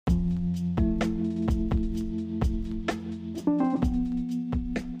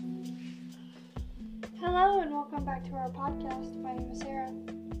back to our podcast. My name is Sarah.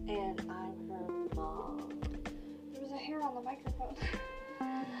 And I'm her mom. There was a hair on the microphone.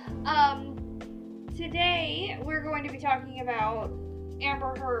 Today we're going to be talking about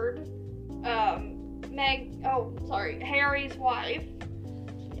Amber Heard, Harry's wife,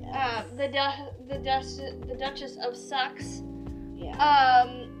 Yes. the Duchess of Sussex.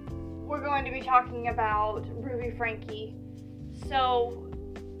 Yeah. We're going to be talking about Ruby Franke. So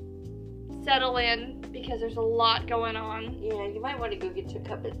settle in because there's a lot going on. Yeah, you might want to go get your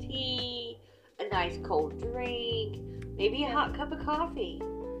cup of tea, a nice cold drink, maybe a hot cup of coffee,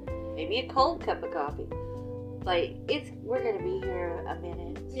 maybe a cold cup of coffee. Like, we're going to be here a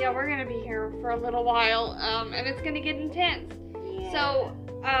minute. Yeah, we're going to be here for a little while, and it's going to get intense. Yeah. So,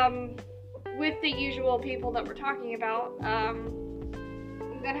 with the usual people that we're talking about,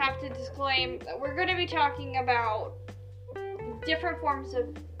 I'm going to have to disclaim that we're going to be talking about different forms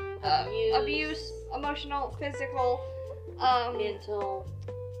of abuse, emotional, physical, mental.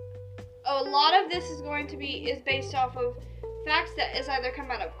 A lot of this is based off of facts that is either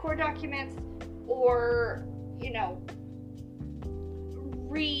come out of court documents or, I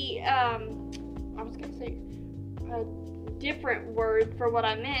was going to say a different word for what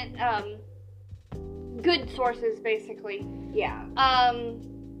I meant, good sources, basically. Yeah.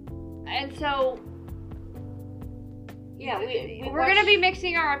 And so, Yeah, we're going to be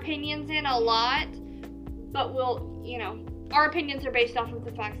mixing our opinions in a lot, but our opinions are based off of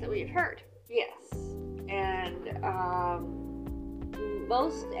the facts that we've heard. Yes. And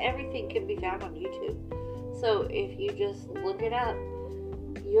most everything can be found on YouTube. So if you just look it up,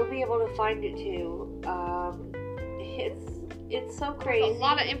 you'll be able to find it too. It's so crazy. There's a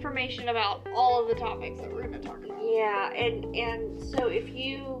lot of information about all of the topics that we're going to talk about. Yeah, and so if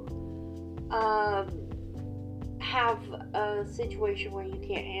you have a situation where you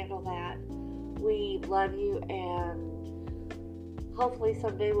can't handle that, we love you, and hopefully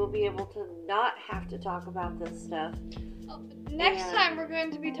someday we'll be able to not have to talk about this stuff. Next time we're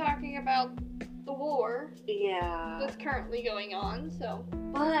going to be talking about the war that's Yeah. currently going on, so.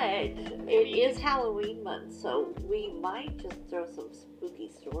 But it is Halloween month, so we might just throw some spooky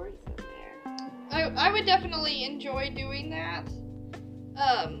stories in there. I would definitely enjoy doing that.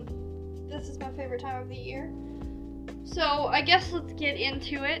 This is my favorite time of the year. So I guess let's get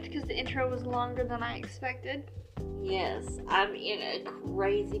into it because the intro was longer than I expected. Yes, I'm in a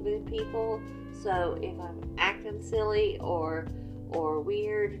crazy mood, people. So if I'm acting silly or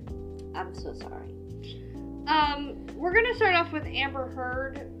weird, I'm so sorry. We're gonna start off with Amber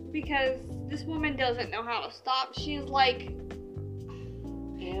Heard because this woman doesn't know how to stop. She's like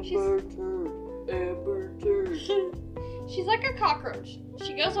Amber Turd. she's like a cockroach.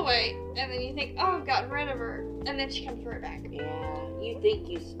 She goes away, and then you think, oh, I've gotten rid of her, and then she comes right back. Yeah, you think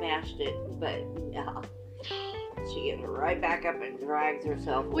you smashed it, but no. She gets right back up and drags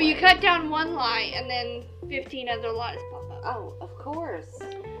herself away. Well, you cut down one lie, and then 15 other lies pop up. Oh, of course.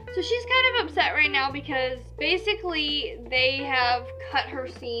 So she's kind of upset right now because basically they have cut her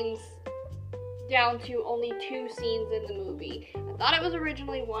scenes down to only 2 scenes in the movie. I thought it was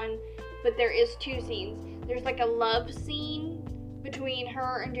originally 1, but there is 2 scenes. There's like a love scene between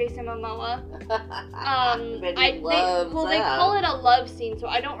her and Jason Momoa. They call it a love scene, so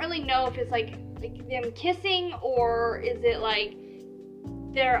I don't really know if it's like them kissing or is it like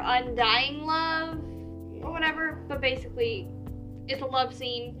their undying love or whatever. But basically, it's a love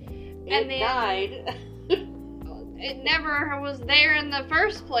scene. Died. It never was there in the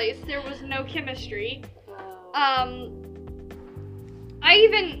first place. There was no chemistry.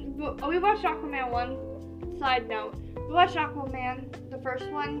 We watched Aquaman 1. Side note, we watched Aquaman, the first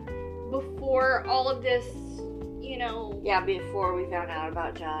one, before all of this, Yeah, before we found out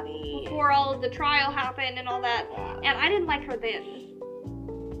about Johnny. before all of the trial happened and all that. Yeah. And I didn't like her then.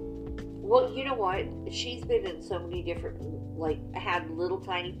 Well, you know what? She's been in so many different, had little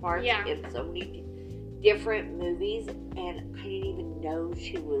tiny parts in so many different movies, and I didn't even know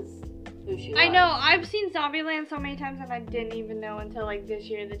she was who she was. I know, I've seen Zombieland so many times and I didn't even know until this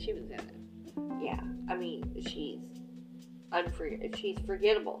year that she was in it. Yeah, I mean, she's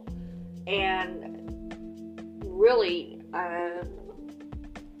forgettable. And really, I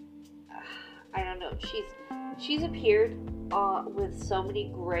don't know, she's appeared with so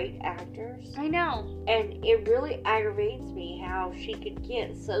many great actors. I know. And it really aggravates me how she could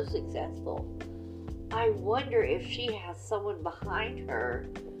get so successful. I wonder if she has someone behind her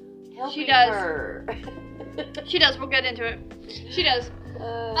helping her. She does. We'll get into it. She does.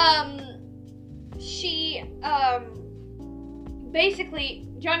 Basically,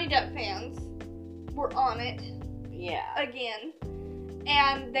 Johnny Depp fans were on it. Yeah. Again.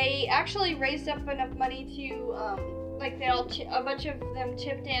 And they actually raised up enough money to, a bunch of them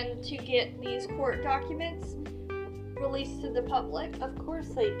chipped in to get these court documents released to the public. Of course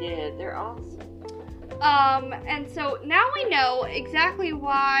they did. They're awesome. And so now we know exactly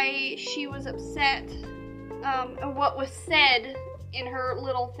why she was upset, and what was said in her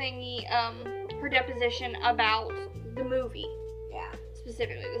little thingy, her deposition about the movie. Yeah.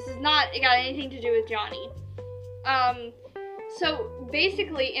 Specifically. This is not got anything to do with Johnny. So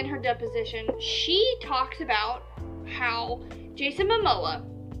basically in her deposition, she talks about how Jason Momoa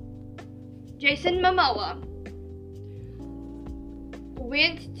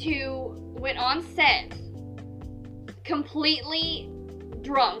went on set completely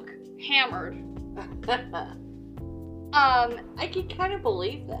drunk, hammered. I can kind of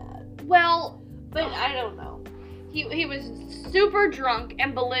believe that. Well, but I don't know. He was super drunk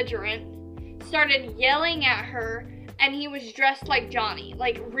and belligerent, started yelling at her, and he was dressed like Johnny,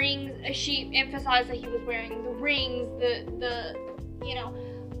 like rings. She emphasized that he was wearing the rings, the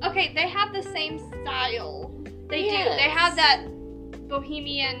okay, they have the same style. They do. They have that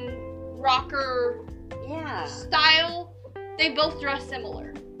bohemian rocker style. They both dress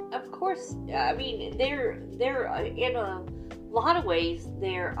similar. Of course. I mean, they're in a lot of ways,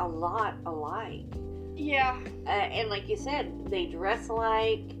 they're a lot alike. Yeah. And like you said, they dress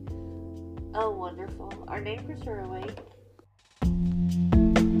alike. Oh, wonderful. Our neighbors are awake.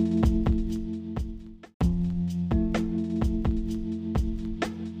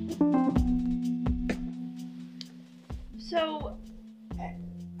 So,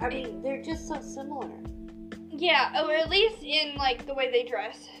 I mean, they're just so similar. Yeah, or at least in, like, the way they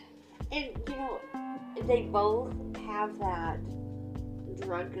dress. And, they both have that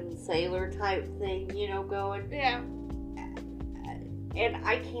drunken sailor type thing, going. Yeah. And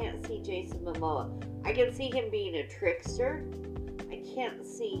I can't see Jason Momoa. I can see him being a trickster. I can't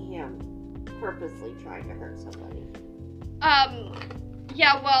see him purposely trying to hurt somebody.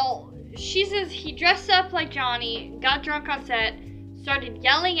 Yeah, well, she says he dressed up like Johnny, got drunk on set, started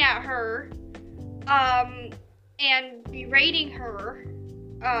yelling at her, and berating her,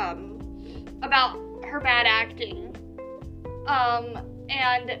 about her bad acting.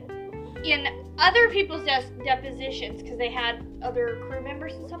 And in other people's depositions, because they had other crew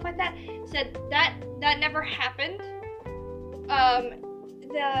members and stuff like that, said that never happened. I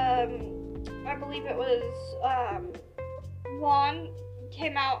believe it was Juan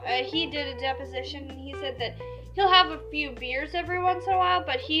came out. He did a deposition, and he said that he'll have a few beers every once in a while,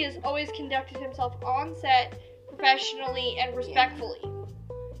 but he has always conducted himself on set professionally and respectfully.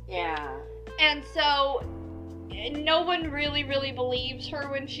 Yeah. And so no one really believes her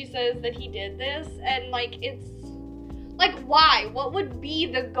when she says that he did this, and it's why? What would be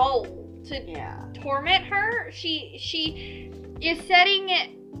the goal? To torment her? She is setting it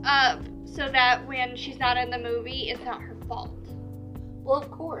up so that when she's not in the movie, it's not her fault. Well,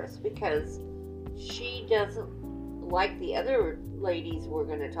 of course, because she doesn't, like the other ladies we're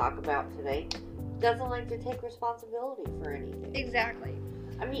going to talk about today, doesn't like to take responsibility for anything. Exactly.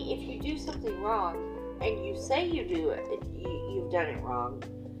 I mean, if you do something wrong and you say you do it, you've done it wrong,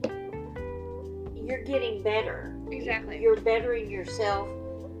 you're getting better. Exactly. You're bettering yourself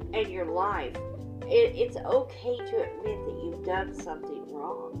and your life. It's okay to admit that you've done something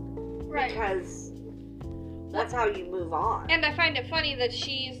wrong. Right. Because that's how you move on. And I find it funny that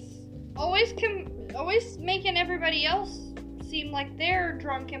she's always making everybody else seem like they're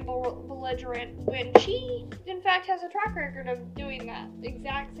drunk and belligerent when she, in fact, has a track record of doing that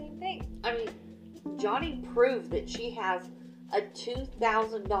exact same thing. I mean, Johnny proved that she has a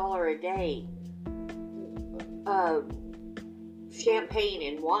 $2,000 a day champagne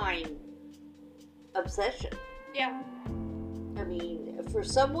and wine obsession. Yeah. I mean, for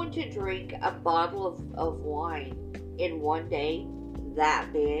someone to drink a bottle of wine in one day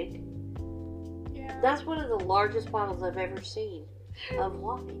that big, that's one of the largest bottles I've ever seen of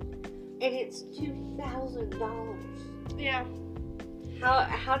wine. And it's $2,000. Yeah.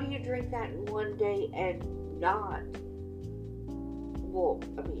 How do you drink that in one day and not? Well,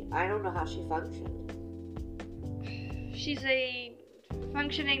 I mean, I don't know how she functioned. She's a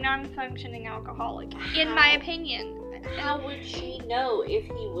functioning, non-functioning alcoholic, in my opinion. How would she know if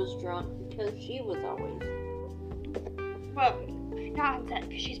he was drunk? Because she was always. Well, not on set,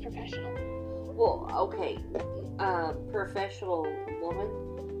 because she's professional. Well, okay. Professional woman.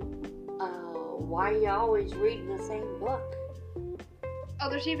 Why are you always reading the same book? Oh,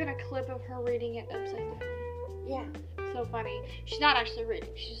 there's even a clip of her reading it upside down. Yeah. So funny. She's not actually reading.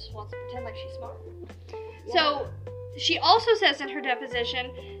 She just wants to pretend like she's smart. Yeah. So, she also says in her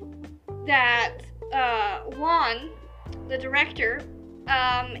deposition that Juan, the director,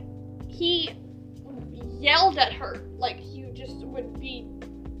 he yelled at her. Like, he just would be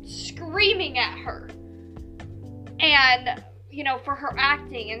screaming at her. And, you know, for her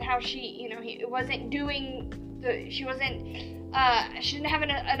acting and how she, you know, she didn't have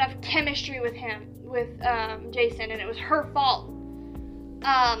enough chemistry with Jason, and it was her fault.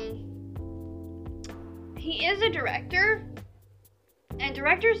 He is a director, and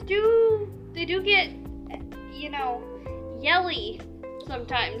directors do get, you know, yelly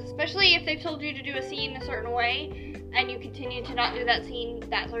sometimes, especially if they've told you to do a scene a certain way, and you continue to not do that scene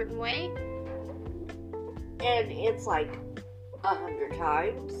that certain way. And it's like 100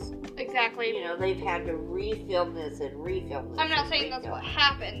 times. Exactly. You know, they've had to refilm this and refilm this. I'm not saying that's what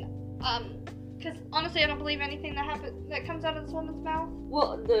happened. Because honestly, I don't believe anything that comes out of this woman's mouth.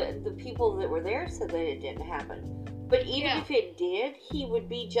 Well, the people that were there said that it didn't happen. But even if it did, he would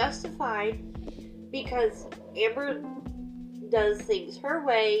be justified because Amber does things her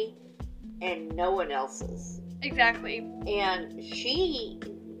way and no one else's. Exactly. And she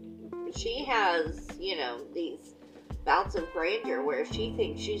has, you know, these bouts of grandeur where she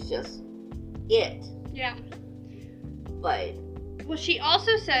thinks she's just it. Yeah. But well, she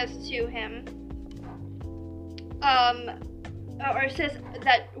also says to him, or says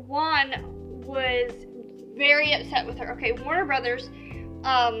that Juan was very upset with her. Okay, Warner Brothers,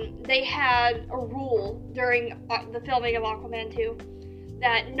 they had a rule during the filming of Aquaman 2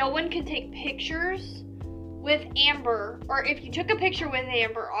 that no one could take pictures with Amber, or if you took a picture with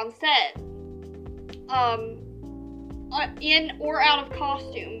Amber on set, in or out of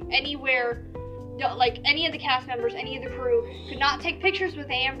costume, anywhere, like any of the cast members, any of the crew, could not take pictures with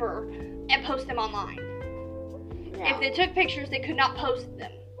Amber and post them online. Now, if they took pictures, they could not post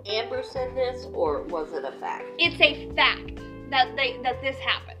them. Amber said this, or was it a fact? It's a fact that this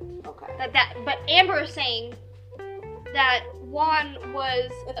happened. Okay. But Amber is saying that Juan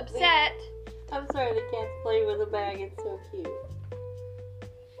was upset. I'm sorry, the cat's playing with a bag. It's so cute.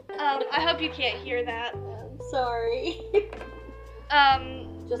 I hope you can't hear that. I'm sorry.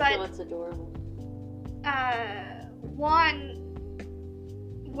 Just know it's adorable. Juan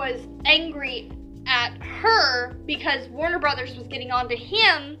was angry at her because Warner Brothers was getting on to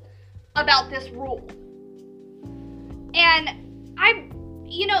him about this rule. And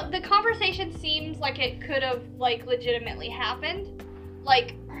you know, the conversation seems like it could have, like, legitimately happened.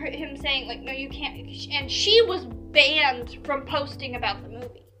 Like, him saying, like, no, you can't. And she was banned from posting about the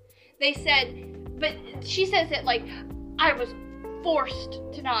movie. They said, but she says that, like, I was forced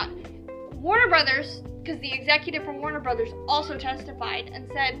to not. Warner Brothers, because the executive from Warner Brothers also testified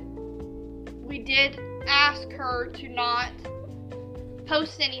and said, we did ask her to not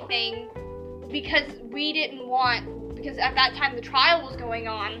post anything because we didn't want, because at that time the trial was going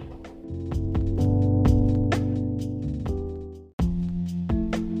on.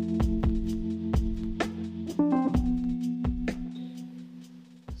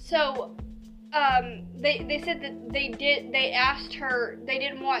 So, they said that they asked her, they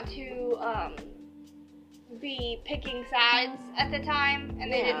didn't want to, be picking sides at the time,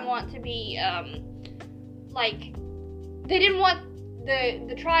 and they didn't want to be, they didn't want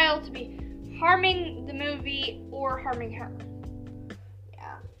the trial to be harming the movie or harming her.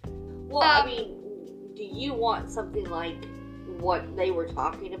 Yeah. Well, I mean, do you want something like what they were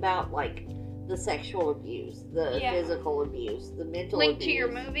talking about, like the sexual abuse, the physical abuse, the mental linked abuse? To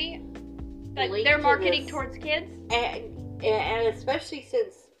your movie? Like they're marketing towards kids? And especially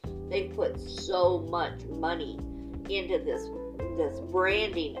since they put so much money into this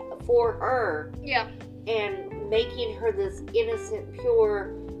branding for her. Yeah. And making her this innocent,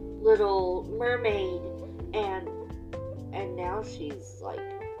 pure little mermaid, and now she's like,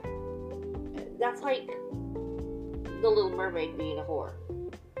 that's like the Little Mermaid being a whore.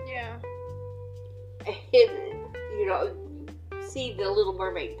 Yeah. And, you know, see the Little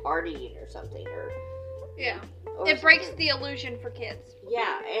Mermaid partying or something, or it breaks the illusion for kids.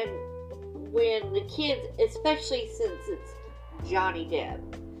 Yeah, and when the kids, especially since it's Johnny Depp,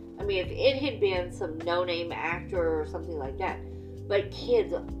 I mean, if it had been some no-name actor or something like that, but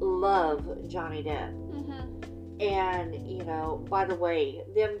kids love Johnny Depp. Mm-hmm. And, you know, by the way,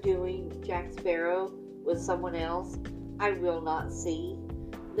 them doing Jack Sparrow with someone else, I will not see.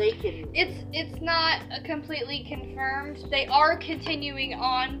 They can... It's not completely confirmed. They are continuing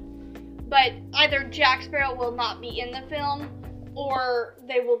on, but either Jack Sparrow will not be in the film, or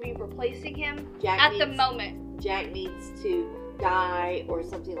they will be replacing him the moment. Jack needs to die or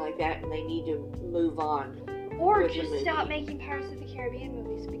something like that, and they need to move on. Or just stop making Pirates of the Caribbean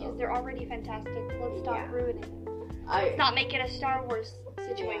movies because they're already fantastic. Let's stop ruining it. Let's not make it a Star Wars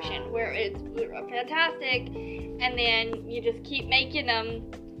situation where it's fantastic, and then you just keep making them.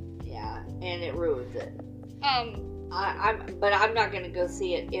 Yeah, and it ruins it. But I'm not gonna go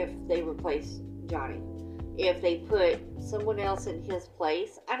see it if they replace Johnny. If they put someone else in his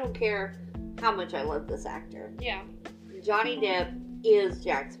place, I don't care how much I love this actor. Yeah. Johnny Depp is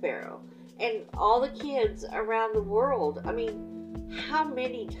Jack Sparrow. And all the kids around the world, I mean, how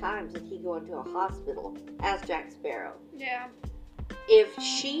many times did he go into a hospital as Jack Sparrow? Yeah. If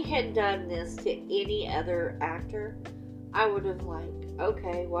she had done this to any other actor, I would have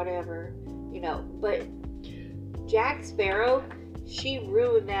okay, whatever, but Jack Sparrow, she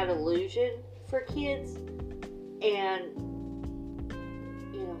ruined that illusion for kids, and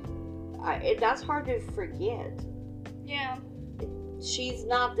that's hard to forget. Yeah. She's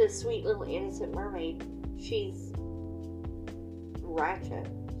not this sweet little innocent mermaid. She's ratchet.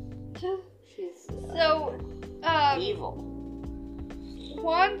 She's evil.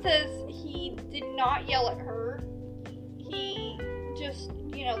 Juan says he did not yell at her. He just,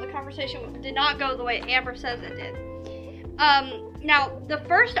 the conversation did not go the way Amber says it did. Now, the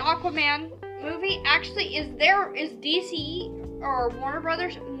first Aquaman movie actually is DC or Warner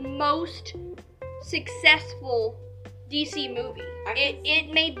Brothers' most successful DC movie.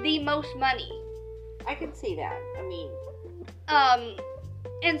 It made the most money. I can see that. I mean,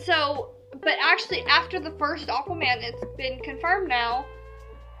 and so, but actually after the first Aquaman, it's been confirmed now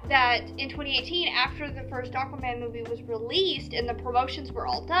that in 2018, after the first Aquaman movie was released and the promotions were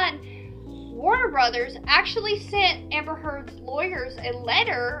all done, Warner Brothers actually sent Amber Heard's lawyers a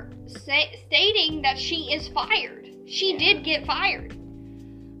letter stating that she is fired. She did get fired.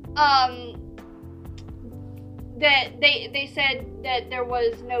 That they said that there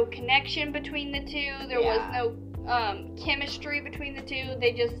was no connection between the two. There was no chemistry between the two.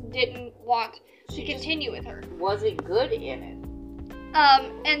 They just didn't want to continue with her. Wasn't good in it.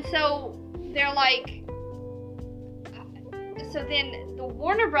 And so they're like, so then the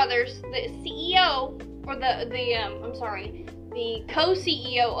Warner Brothers, the CEO, or the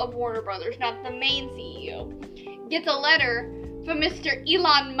co-CEO of Warner Brothers, not the main CEO, gets a letter from Mr.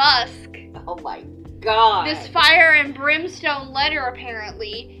 Elon Musk. Oh my God. This fire and brimstone letter,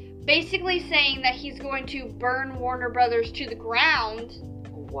 apparently, basically saying that he's going to burn Warner Brothers to the ground.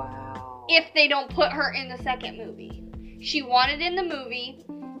 Wow. If they don't put her in the second movie. She wanted in the movie.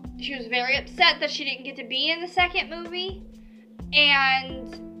 She was very upset that she didn't get to be in the second movie.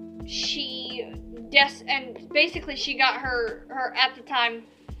 And basically she got her at the time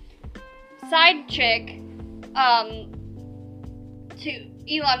side chick to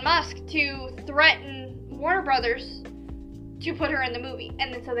Elon Musk to threaten Warner Brothers to put her in the movie.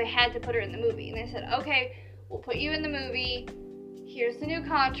 And then so they had to put her in the movie. And they said, okay, we'll put you in the movie. Here's the new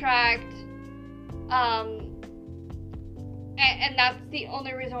contract. And that's the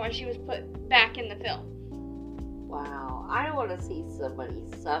only reason why she was put back in the film. Wow. I don't want to see somebody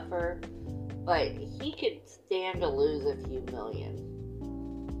suffer, but he could stand to lose a few million.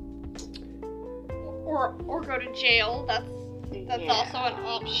 Or go to jail. That's also an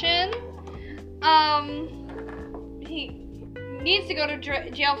option. He needs to go to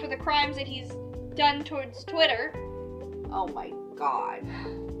jail for the crimes that he's done towards Twitter. Oh my God.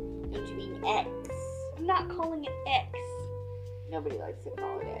 Don't you mean X? I'm not calling it X. Nobody likes to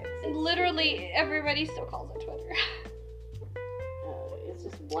call it X. Literally, everybody still calls it Twitter. It's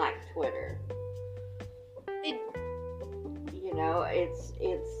just Black Twitter.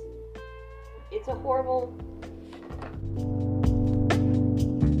 It's a horrible.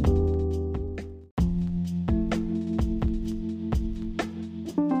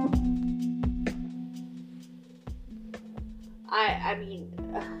 I mean,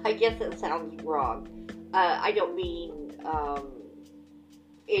 I guess that sounds wrong. I don't mean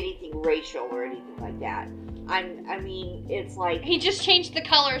anything racial or anything like that. I mean, it's like he just changed the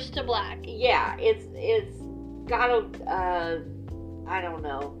colors to black. Yeah, it's got a I don't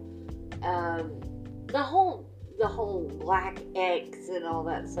know, the whole black X and all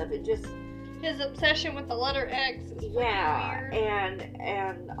that stuff. It just his obsession with the letter X is weird.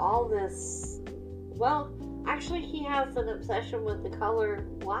 and all this. Well, actually, he has an obsession with the color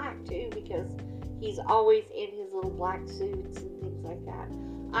black too, because he's always in his little black suits and things like that.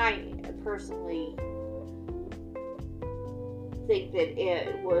 I personally think that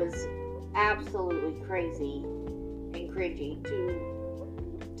it was absolutely crazy and cringy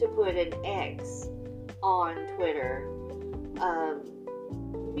to put an X on Twitter,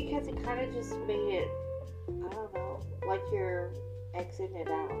 because it kind of just made it, I don't know, like you're Xing it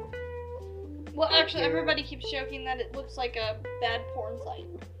out. Well, actually, everybody keeps joking that it looks like a bad porn site.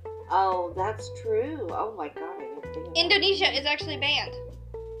 Oh, that's true. Oh my God, I didn't think of that. Indonesia is actually banned.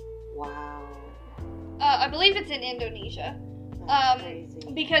 Wow. I believe it's in Indonesia. That's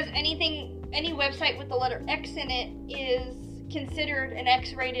crazy. Because any website with the letter X in it is considered an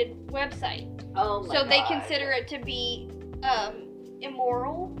X-rated website. Oh my So God. they consider it to be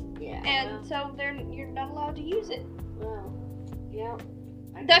immoral. Yeah. And so you're not allowed to use it. Well, yeah.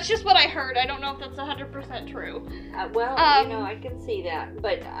 That's just what I heard. I don't know if that's 100% true. I can see that,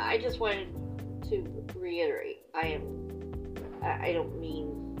 but I just wanted to reiterate, I don't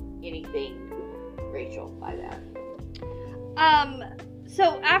mean anything racial by that.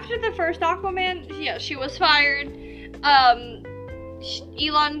 So after the first Aquaman, yeah, she was fired.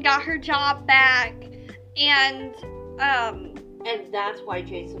 Elon got her job back, and that's why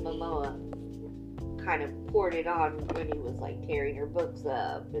Jason Momoa kind of poured it on when he was like tearing her books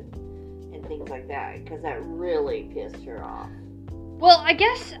up and things like that, because that really pissed her off. Well, I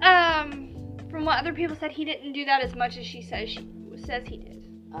guess from what other people said, he didn't do that as much as she says he did.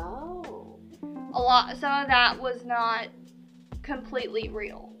 Oh. Some of that was not completely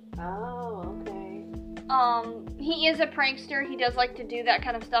real. Oh, okay. He is a prankster. He does like to do that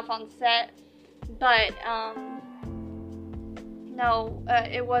kind of stuff on set, but no,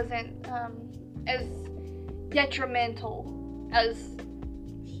 it wasn't as detrimental as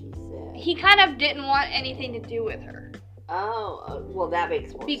she said. He kind of didn't want anything to do with her. Oh, well, that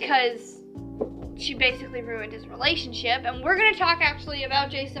makes more sense. Because she basically ruined his relationship, and we're going to talk actually about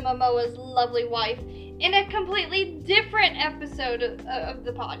Jason Momoa's lovely wife in a completely different episode of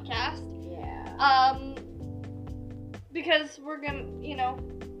the podcast. Yeah. Because we're gonna,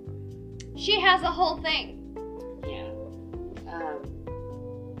 she has a whole thing. Yeah.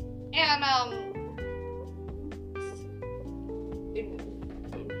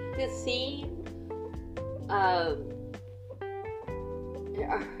 The scene of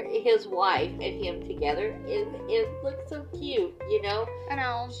his wife and him together, it looks so cute, I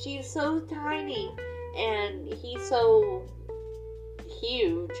know. She's so tiny and he's so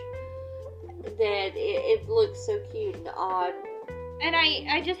huge that it looks so cute and odd. And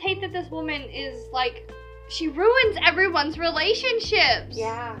I just hate that this woman is like, she ruins everyone's relationships.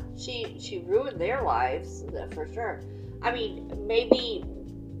 Yeah, she ruined their lives, for sure. I mean, maybe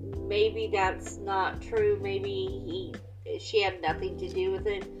that's not true. Maybe she had nothing to do with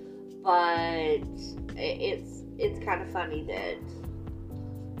it, but it's kind of funny that,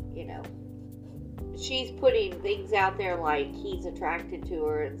 she's putting things out there like he's attracted to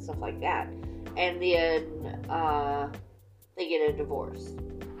her and stuff like that, and then they get a divorce.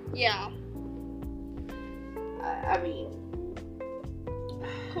 Yeah. I mean,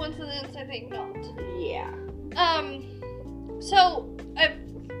 coincidence? I think not. Yeah. So,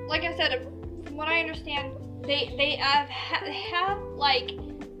 like I said, from what I understand, they have like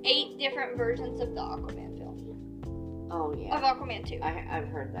 8 different versions of the Aquaman film. Oh yeah. Of Aquaman 2. I've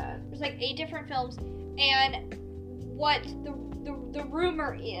heard that. There's like 8 different films, and what the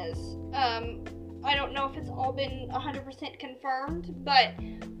rumor is, I don't know if it's all been 100% confirmed, but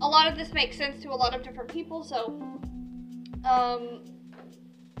a lot of this makes sense to a lot of different people. So,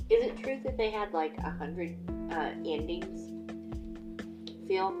 is it true that they had like 100 endings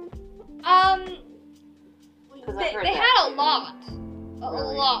filmed? They had a lot. Really?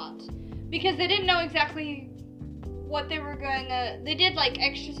 A lot. Because they didn't know exactly what they were gonna... They did, like,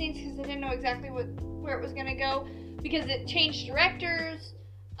 extra scenes because they didn't know exactly where it was gonna go. Because it changed directors.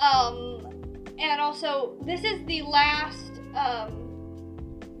 And also, this is the last,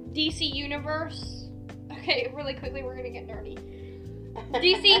 DC Universe. Okay, really quickly, we're gonna get nerdy.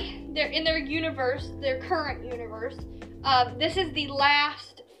 DC, they're in their universe, their current universe. This is the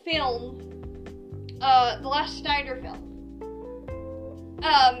last film, the last Snyder film.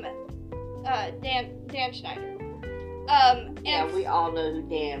 Dan Schneider. Yeah, we all know who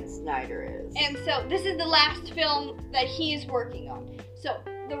Dan Snyder is. And so this is the last film that he is working on. So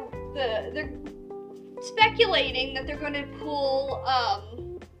they're speculating that they're going to pull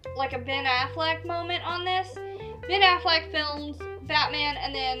like a Ben Affleck moment on this. Ben Affleck films Batman,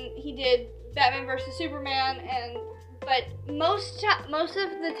 and then he did Batman vs Superman, but most of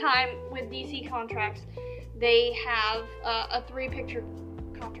the time with DC contracts, they have a 3-picture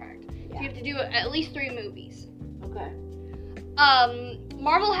contract. Yeah. So you have to do at least 3 movies. Okay.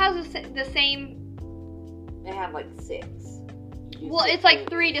 Marvel has the same. They have like 6. Well, it's like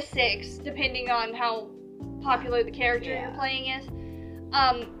 3 to 6, depending on how popular the character you're playing is.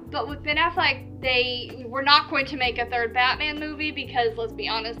 But with Ben Affleck, they were not going to make a 3rd Batman movie because, let's be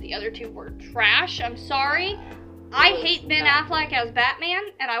honest, the other 2 were trash. I'm sorry. I hate Ben Affleck as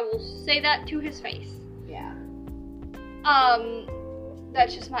Batman, and I will say that to his face. Yeah.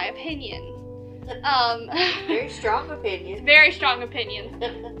 That's just my opinion. Very strong opinion. Very strong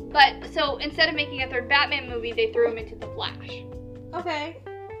opinion. But, so, instead of making a third Batman movie, they threw him into The Flash. Okay.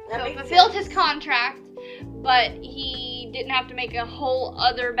 That so, fulfilled his contract, but he didn't have to make a whole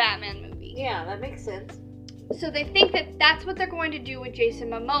other Batman movie. Yeah, that makes sense. So they think that that's what they're going to do with Jason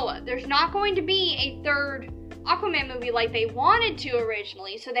Momoa. There's not going to be a third Aquaman movie like they wanted to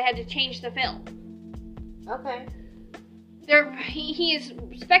originally, so they had to change the film. Okay. He is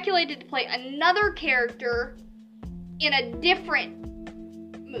speculated to play another character in a different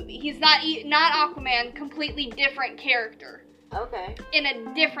movie. He's not Aquaman, completely different character. Okay. In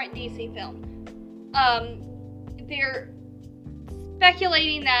a different DC film. They're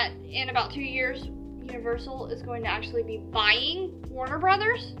speculating that in about 2 years, Universal is going to actually be buying Warner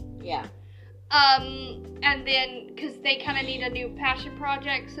Brothers. Yeah. And then, because they kind of need a new passion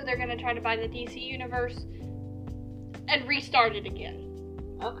project, so they're going to try to buy the DC Universe and restart it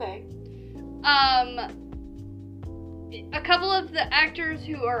again. Okay. A couple of the actors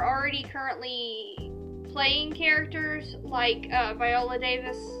who are already currently playing characters, like Viola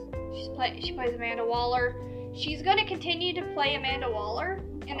Davis, she plays Amanda Waller. She's going to continue to play Amanda Waller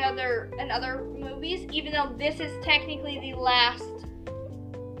in other movies, even though this is technically the last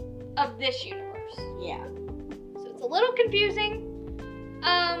of this universe. Yeah. So it's a little confusing.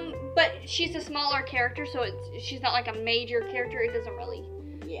 But she's a smaller character, so she's not like a major character. It doesn't really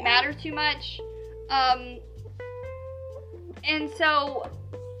matter too much. And so...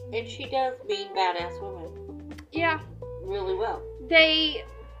 And she does mean badass women. Yeah. Really well. They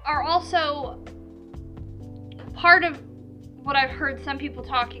are also... Part of what I've heard some people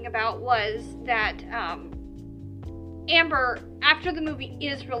talking about was that Amber, after the movie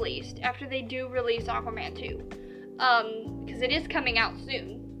is released, after they do release Aquaman 2, because it is coming out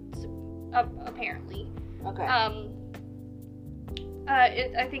soon, apparently. Okay.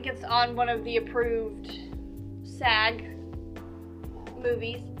 I think it's on one of the approved SAG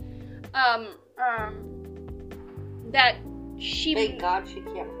movies. That she... Thank God she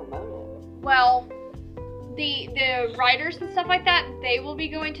can't promote it. Well... The writers and stuff like that, they will be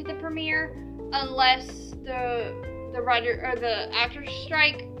going to the premiere unless the writer or the actors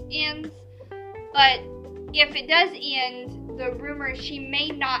strike ends. But if it does end, the rumor is she may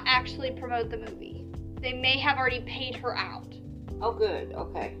not actually promote the movie. They may have already paid her out. Oh, good.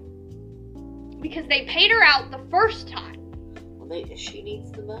 Okay. Because they paid her out the first time. Well, she needs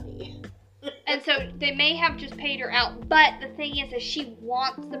the money. And so they may have just paid her out. But the thing is that she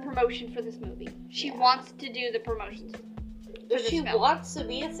wants the promotion for this movie. She wants to do the promotions. She wants to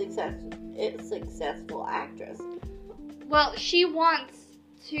be a successful actress. Well, she wants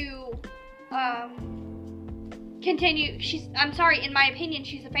to continue. I'm sorry, in my opinion,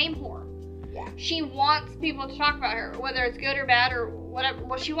 she's a fame whore. Yeah. She wants people to talk about her, whether it's good or bad or whatever.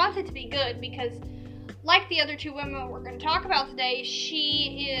 Well, she wants it to be good because, like the other two women we're going to talk about today,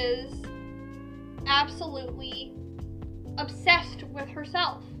 she is absolutely obsessed with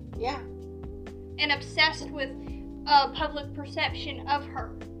herself. Yeah. And obsessed with public perception of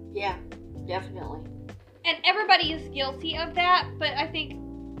her. Yeah, definitely. And everybody is guilty of that, but I think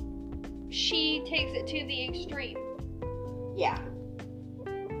she takes it to the extreme. Yeah.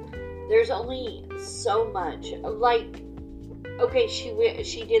 There's only so much. Like, okay,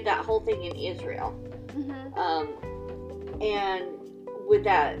 she did that whole thing in Israel. Mm-hmm. And with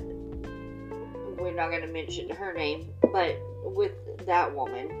that, we're not going to mention her name, but with that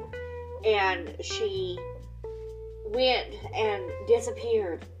woman, and she went and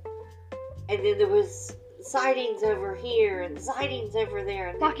disappeared, and then there was sightings over here and sightings over there,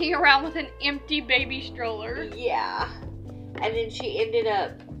 and walking around with an empty baby stroller. Yeah. And then she ended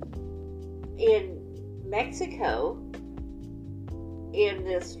up in Mexico in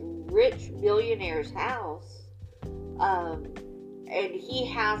this rich billionaire's house, and he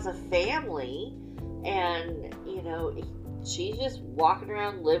has a family, and she's just walking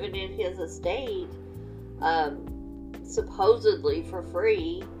around living in his estate, supposedly for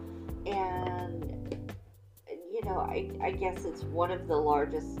free, and I guess it's one of the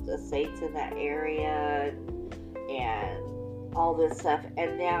largest estates in that area, and all this stuff,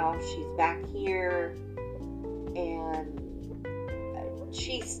 and now she's back here, and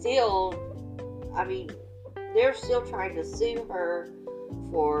she's still, they're still trying to sue her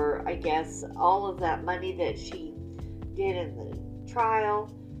for, I guess, all of that money that she did in the trial,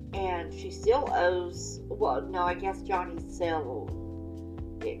 and she still owes, well, no, I guess Johnny settled,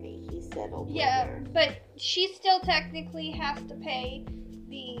 didn't he? He settled with her. But she still technically has to pay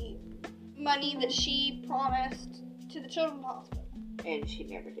the money that she promised to the children's hospital. And she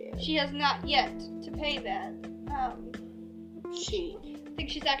never did. She has not yet to pay that.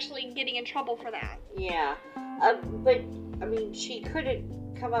 think she's actually getting in trouble for that. Yeah. But, I mean, she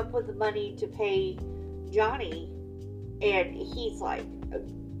couldn't come up with the money to pay Johnny. And he's like,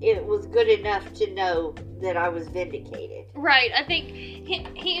 it was good enough to know that I was vindicated. Right. I think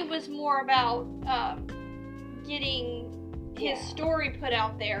he was more about getting his story put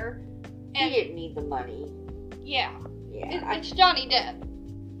out there. And he didn't need the money. Yeah. Yeah. It's Johnny Depp.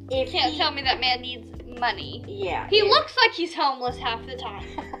 You can't tell me that man needs money. Yeah. He looks like he's homeless half the time.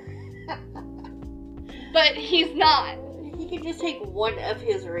 But he's not. He could just take one of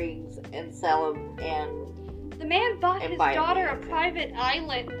his rings and sell them, and the man bought his daughter a private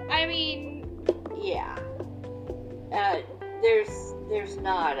island. I mean, yeah. There's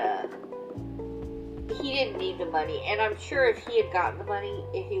not a. He didn't need the money, and I'm sure if he had gotten the money,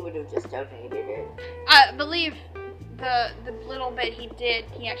 he would have just donated it. I believe the little bit he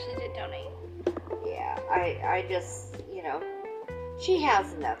actually did donate. Yeah, I just, she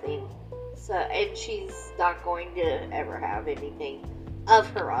has nothing. So, and she's not going to ever have anything of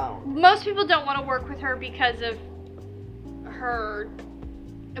her own. Most people don't want to work with her because of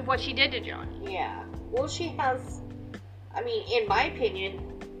what she did to Johnny. Yeah. Well, she has, I mean, in my opinion,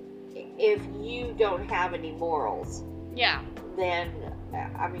 if you don't have any morals, yeah, then,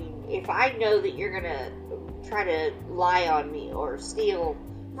 I mean, if I know that you're going to try to lie on me or steal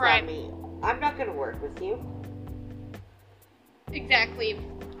from me, I'm not going to work with you. Exactly.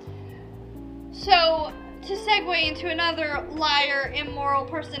 So, to segue into another liar, immoral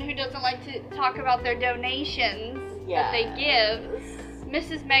person who doesn't like to talk about their donations that they give,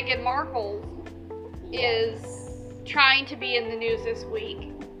 Mrs. Meghan Markle is trying to be in the news this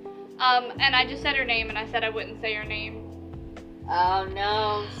week. And I just said her name, and I said I wouldn't say her name. Oh,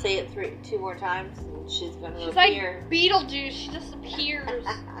 no. Say it two more times, and she's going to appear. She's like Beetlejuice. She just appears.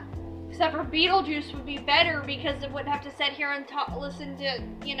 Except for Beetlejuice would be better because it wouldn't have to sit here and listen to,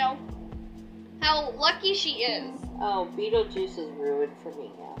 how lucky she is. Oh, Beetlejuice is ruined for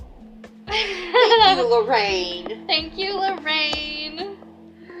me now. Thank you, Lorraine. Thank you, Lorraine.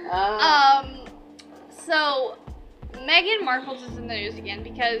 So, Meghan Markle's is in the news again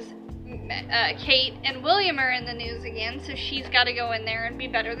because Kate and William are in the news again, so she's got to go in there and be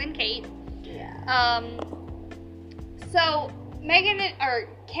better than Kate. Yeah. So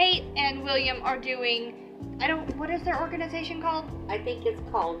Kate and William are doing, what is their organization called? I think it's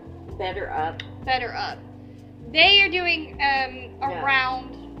called Better Up. Better Up. They are doing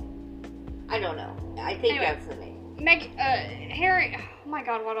around. I don't know. I think that's the name. Harry. Oh my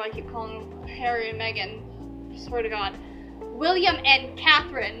God, why do I keep calling them Harry and Meghan? I swear to God. William and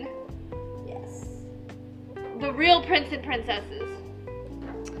Catherine. Yes. The real prince and princesses.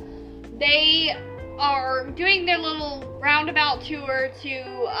 They are doing their little roundabout tour to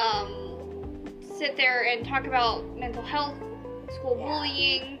sit there and talk about mental health, school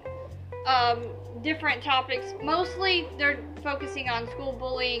bullying, different topics. Mostly they're focusing on school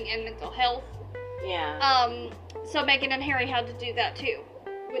bullying and mental health. Yeah. So Meghan and Harry had to do that too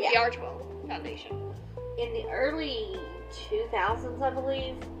with the Archwell Foundation. In the early 2000s, I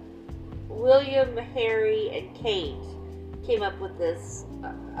believe, William, Harry, and Kate came up with this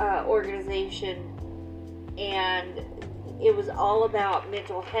organization, and it was all about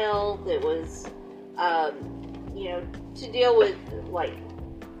mental health. It was, to deal with, like,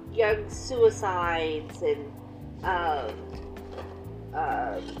 young suicides and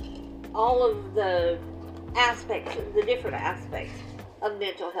all of the different aspects of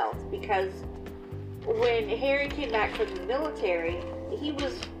mental health, because when Harry came back from the military, he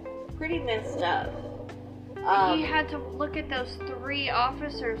was pretty messed up. He had to look at those 3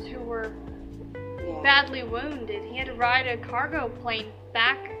 officers who were badly wounded. He had to ride a cargo plane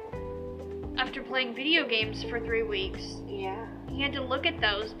back after playing video games for 3 weeks. Yeah. He had to look at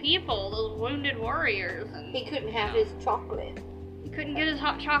those people, those wounded warriors. And he couldn't have his chocolate. He couldn't get his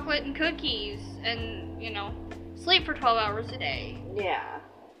hot chocolate and cookies and, sleep for 12 hours a day. Yeah.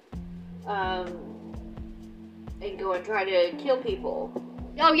 And go and try to kill people.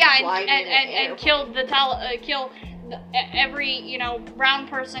 Oh yeah, and kill every brown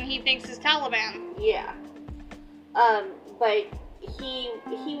person he thinks is Taliban. Yeah. But he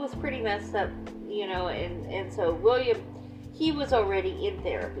was pretty messed up, and so William, he was already in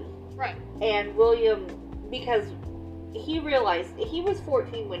therapy. Right. And William, because he realized he was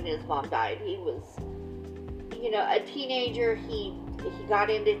 14 when his mom died. He was, a teenager. He got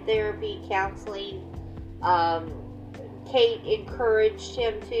into therapy, counseling. Kate encouraged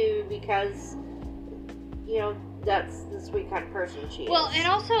him to, because, that's the sweet kind of person she is. Well, and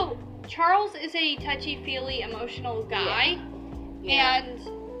also, Charles is a touchy-feely, emotional guy. Yeah. And,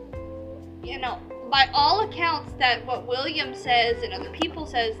 by all accounts, that what William says and other people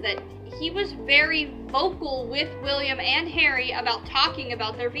says, that he was very vocal with William and Harry about talking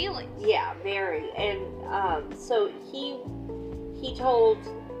about their feelings. Yeah, very. And so he told,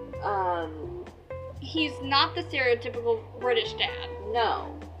 he's not the stereotypical British dad.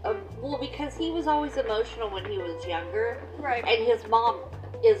 No. Well, because he was always emotional when he was younger. Right. And his mom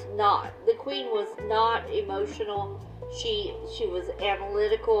is not. The Queen was not emotional. She was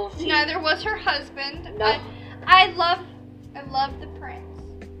analytical. Neither was her husband. No. I love the prince.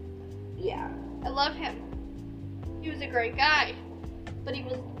 Yeah. I love him. He was a great guy. But he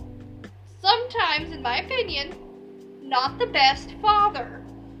was sometimes, in my opinion, not the best father.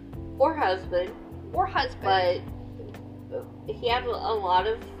 Or husband. But he had a lot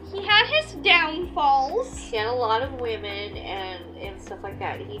of... He had his downfalls. He had a lot of women and stuff like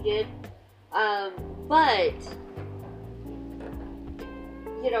that. He did. But,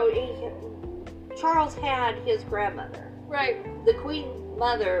 you know, Charles had his grandmother. Right. The Queen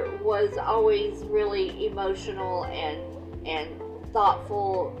Mother was always really emotional and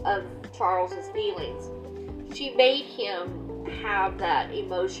thoughtful of Charles's feelings. She made him have that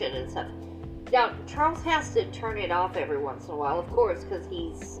emotion and stuff. Now, Charles has to turn it off every once in a while, of course, because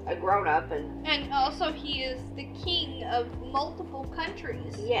he's a grown-up and also he is the king of multiple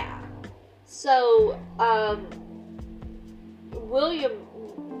countries. Yeah. So, William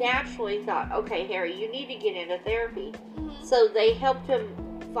naturally thought, okay, Harry, you need to get into therapy. Mm-hmm. So they helped him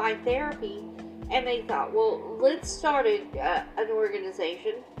find therapy, and they thought, well, let's start an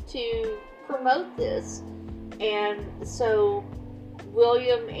organization to promote this. And so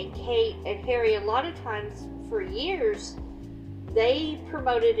William and Kate and Harry, a lot of times for years, they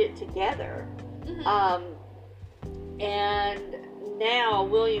promoted it together. Mm-hmm. And now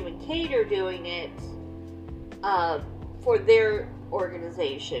William and Kate are doing it for their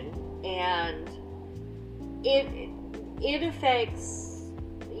organization, and it affects,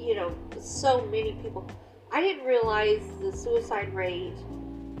 you know, so many people. I didn't realize the suicide rate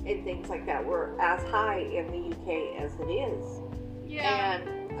and things like that were as high in the UK as it is. Yeah.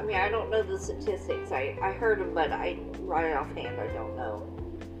 And I mean, I don't know the statistics. I heard them, but right offhand, I don't know.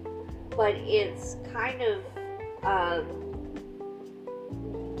 But it's kind of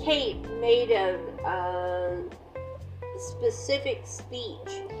Kate made a specific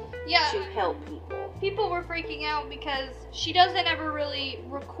speech to help people. People were freaking out because she doesn't ever really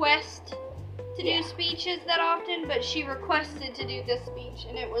request to do speeches that often, but she requested to do this speech,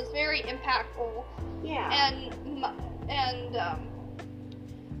 and it was very impactful. Yeah. And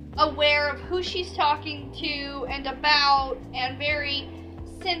aware of who she's talking to and about, and very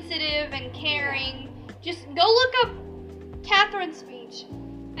sensitive and caring. Yeah. Just go look up Catherine's speech,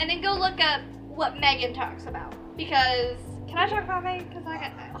 and then go look up what Meghan talks about. Because, can I talk about Meghan? Because I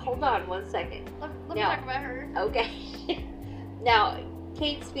got... Hold on 1 second. Let me talk about her. Okay. Now,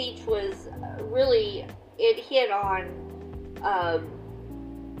 Kate's speech was really, it hit on,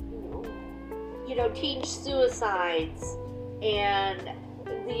 you know, teen suicides and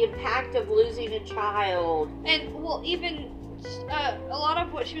the impact of losing a child. And, well, even a lot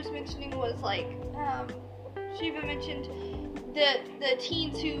of what she was mentioning was like, she even mentioned the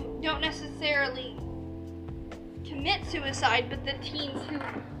teens who don't necessarily commit suicide, but the teens who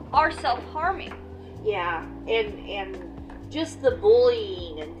are self-harming. Yeah, and just the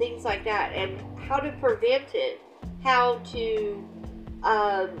bullying and things like that, and how to prevent it, how to,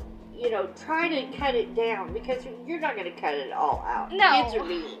 you know, try to cut it down, because you're not going to cut it all out. No. Kids are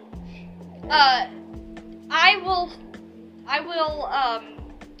mean. I will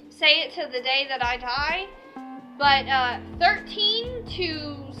say it to the day that I die, but 13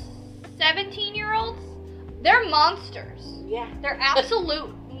 to 17-year-olds, they're monsters. Yeah. They're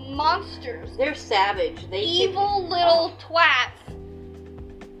absolute monsters. They're savage. Evil little twats.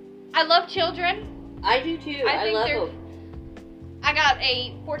 I love children. I do too. I love them. I got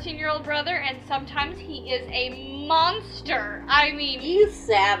a 14-year-old brother, and sometimes he is a monster. I mean, he's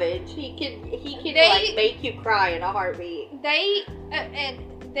savage. He can like make you cry in a heartbeat.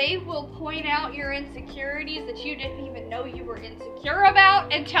 They will point out your insecurities that you didn't even know you were insecure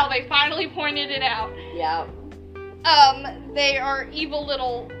about until they finally pointed it out. Yeah. They are evil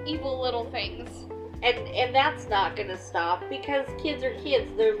little things. And that's not gonna stop, because kids are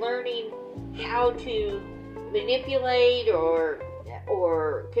kids. They're learning how to manipulate or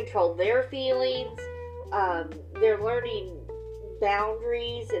control their feelings. They're learning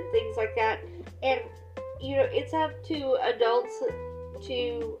boundaries and things like that. And, you know, it's up to adults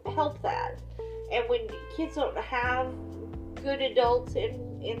to help that. And when kids don't have good adults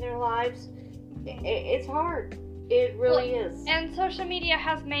in their lives, it's hard. It really is. And social media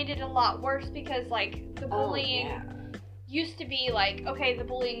has made it a lot worse because, like, the bullying used to be like, okay, the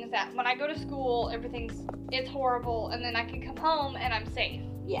bullying is that when I go to school, it's horrible, and then I can come home and I'm safe.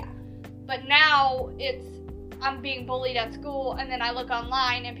 Yeah. But now I'm being bullied at school, and then I look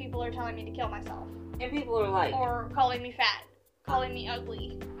online and people are telling me to kill myself. And people are like... Or calling me fat, calling me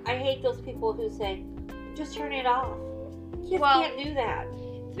ugly. I hate those people who say, just turn it off. Kids can't do that.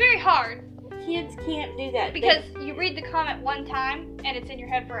 It's very hard. Kids can't do that. Because you read the comment one time, and it's in your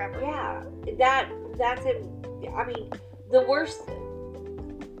head forever. Yeah. That's it. I mean, the worst...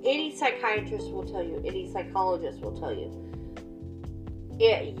 Any psychiatrist will tell you, any psychologist will tell you,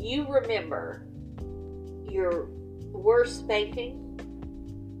 you remember your worst spanking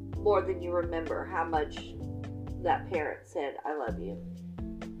more than you remember how much that parent said, I love you.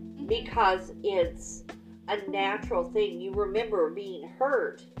 Because it's a natural thing. You remember being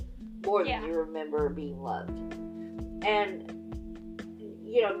hurt more than you remember being loved. And,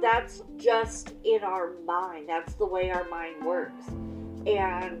 that's just in our mind. That's the way our mind works.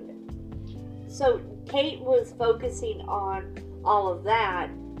 And so Kate was focusing on all of that,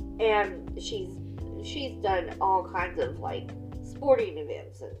 and she's done all kinds of, like, sporting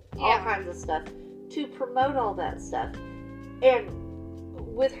events and all kinds of stuff to promote all that stuff. And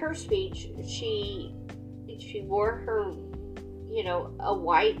with her speech, she wore her, a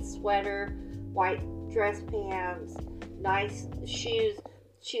white sweater, white dress pants, nice shoes.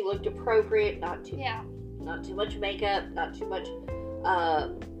 She looked appropriate, not too much makeup, not too much.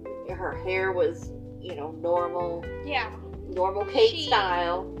 Her hair was, normal. Yeah. Normal Kate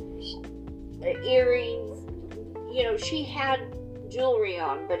style. Earrings. She had jewelry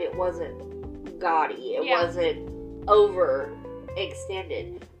on, but it wasn't gaudy. It wasn't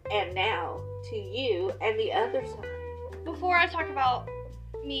overextended. And now, to you and the other side. Before I talk about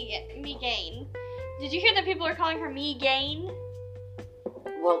Megan, did you hear that people are calling her Megan?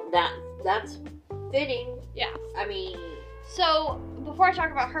 Well, that's fitting. Yeah. I mean... So, before I talk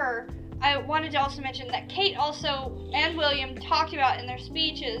about her, I wanted to also mention that Kate and William talked about in their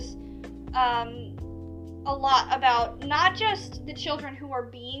speeches a lot about not just the children who are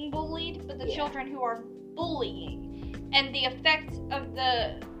being bullied, but the children who are bullying, and the effect of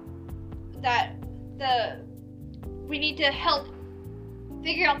we need to help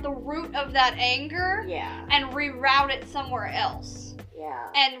figure out the root of that anger and reroute it somewhere else. Yeah.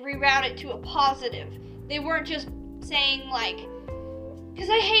 And reroute it to a positive. They weren't just saying, like, because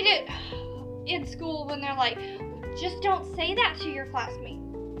I hate it in school when they're like, just don't say that to your classmate.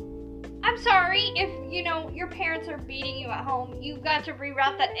 I'm sorry if, your parents are beating you at home. You've got to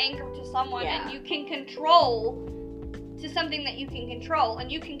reroute that anger to someone, and you can control to something that you can control.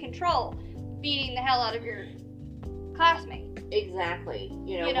 And you can control beating the hell out of your classmate. Exactly.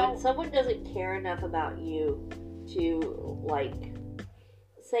 When someone doesn't care enough about you to, like,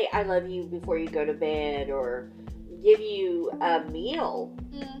 say I love you before you go to bed, or give you a meal,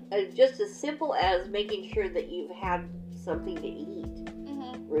 just as simple as making sure that you've had something to eat,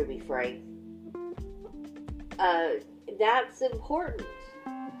 Ruby Frank. That's important.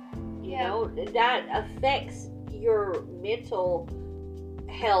 That affects your mental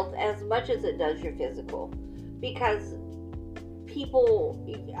health as much as it does your physical. Because people,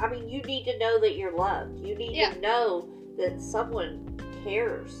 you need to know that you're loved. You need to know that someone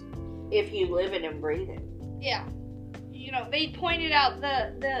cares if you live in and breathe it. Yeah. They pointed out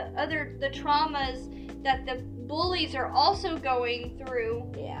the traumas that the bullies are also going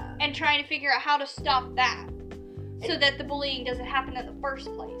through, and trying to figure out how to stop that, so that the bullying doesn't happen in the first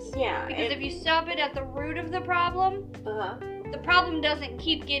place. Yeah. Because if you stop it at the root of the problem, the problem doesn't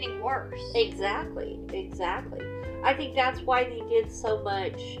keep getting worse. Exactly. I think that's why they did so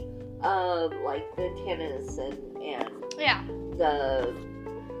much of, like, the tennis and the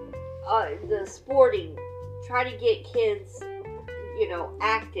sporting, try to get kids,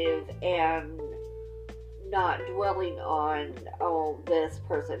 active and not dwelling on, this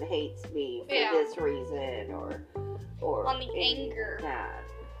person hates me for this reason, or on the anger. That.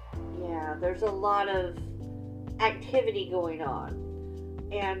 Yeah, there's a lot of activity going on,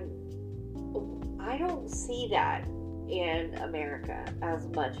 and I don't see that in America as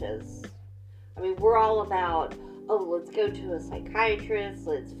much as, we're all about, let's go to a psychiatrist,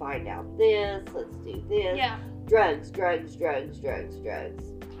 let's find out this, let's do this. Yeah. Drugs.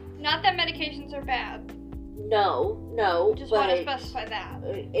 Not that medications are bad. No. Just want to specify that.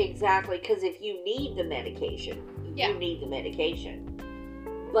 Exactly, because if you need the medication, you need the medication.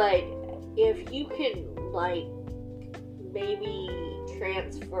 But if you can, like, maybe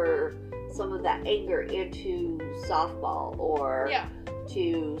transfer some of that anger into softball, or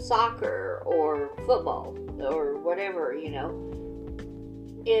to soccer or football or whatever, you know,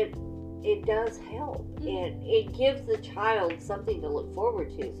 it does help. It gives the child something to look forward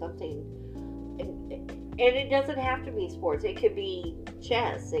to, something, and it doesn't have to be sports. It could be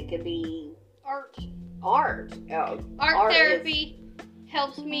chess. It could be art. Art Therapy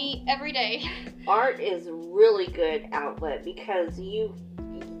helps me every day. Art is a really good outlet because you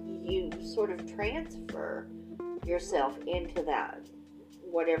sort of transfer yourself into that,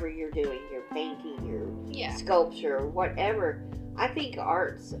 whatever you're doing, your painting, your sculpture, whatever. I think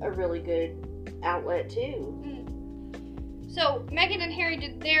art's a really good outlet too. So Meghan and Harry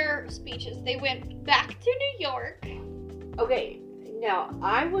did their speeches. They went back to New York. Okay, now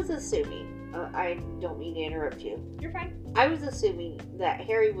I was assuming, I don't mean to interrupt you. You're fine. I was assuming that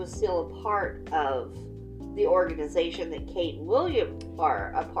Harry was still a part of the organization that Kate and William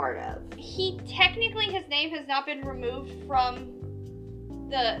are a part of. He technically, his name has not been removed from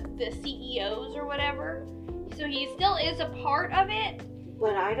the CEOs or whatever, so he still is a part of it.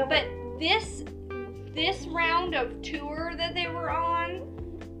 But I don't. But this round of tour that they were on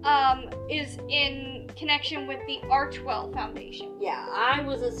is in connection with the Archewell Foundation. Yeah, I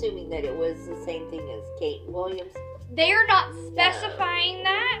was assuming that it was the same thing as Kate Williams. They are not specifying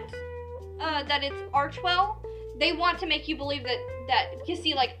that it's Archewell. They want to make you believe that you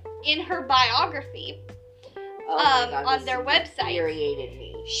see, like, in her biography, God, on their website, infuriated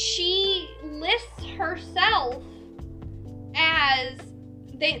me. She lists herself as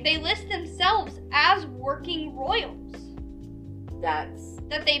they list themselves as working royals.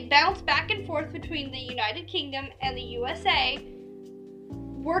 That they bounce back and forth between the United Kingdom and the USA,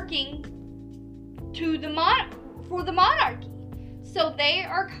 working for the monarchy. So they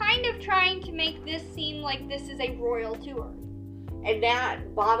are kind of trying to make this seem like this is a royal tour. And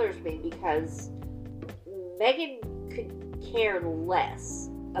that bothers me because Meghan could care less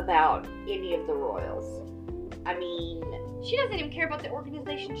about any of the royals. I mean, she doesn't even care about the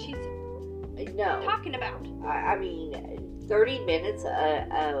organization she's talking about. I mean, 30 minutes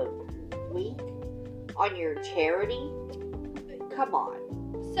a week on your charity? Come on.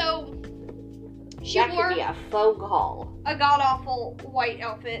 So, she that wore could be a phone call. A god-awful white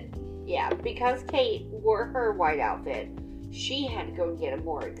outfit. Yeah, because Kate wore her white outfit, she had to go and get a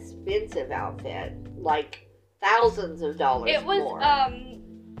more expensive outfit, like thousands of dollars more. It was,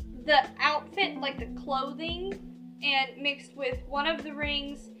 the outfit, like the clothing, and mixed with one of the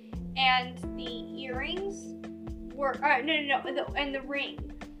rings and the earrings were, and the ring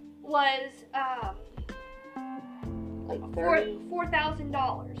was, like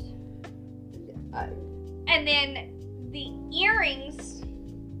 $4,000. And then the earrings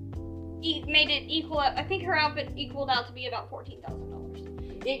made it equal. I think her outfit equaled out to be about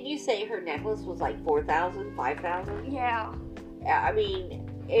 $14,000. Didn't you say her necklace was like $4,000, $5,000? Yeah. I mean,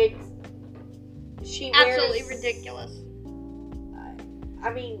 she wears absolutely ridiculous. I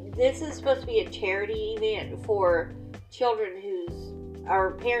mean, this is supposed to be a charity event for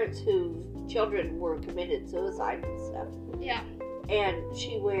parents whose children were committed suicide and stuff. Yeah. And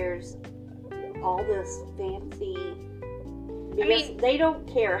she wears all this fancy, because they don't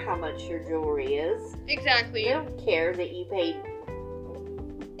care how much your jewelry is. Exactly. They don't care that you paid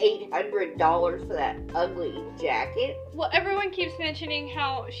 $800 for that ugly jacket. Well, everyone keeps mentioning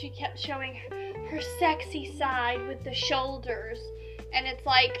how she kept showing her sexy side with the shoulders, and it's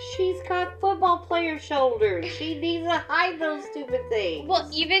like, she's got football player shoulders. She needs to hide those stupid things. Well,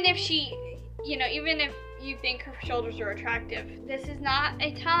 even if you think her shoulders are attractive, this is not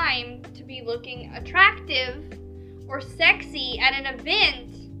a time to be looking attractive or sexy at an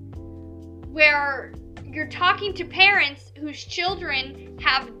event where you're talking to parents whose children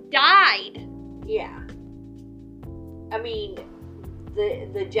have died. Yeah. I mean,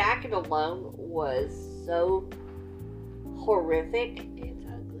 the jacket alone was so horrific. It's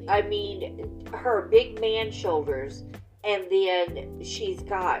ugly. I mean, her big man shoulders, and then she's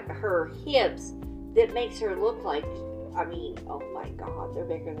got her hips that makes her look like, I mean, oh my God, they're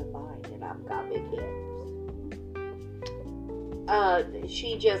bigger than mine, and I've got big hips.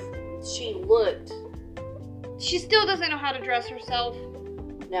 She still doesn't know how to dress herself.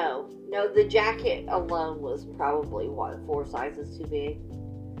 No, the jacket alone was probably, 4 sizes too big.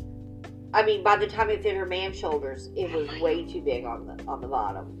 I mean, by the time it fit her man shoulders, it was way too big on the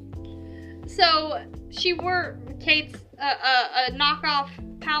bottom. So, she wore Kate's, a knockoff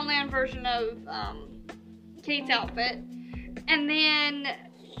Poundland version of Kate's outfit. And then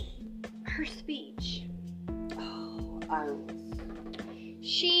her speech.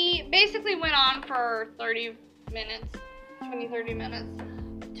 She basically went on for 30 minutes,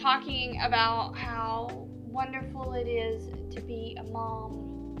 talking about how wonderful it is to be a mom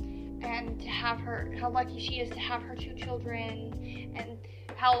and to have how lucky she is to have her 2 children, and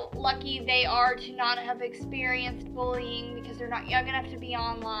how lucky they are to not have experienced bullying because they're not young enough to be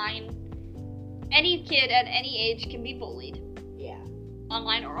online. Any kid at any age can be bullied. Yeah.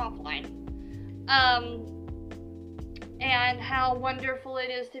 Online or offline. And how wonderful it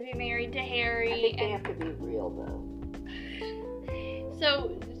is to be married to Harry. I think they have to be real, though.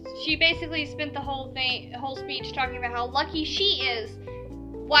 So she basically spent the whole speech talking about how lucky she is,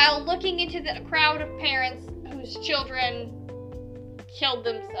 while looking into the crowd of parents whose children killed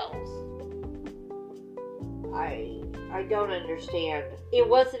themselves. I don't understand. It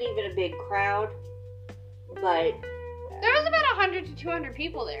wasn't even a big crowd, but there was about 100 to 200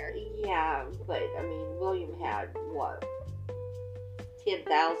 people there. Yeah, but I mean, William had what,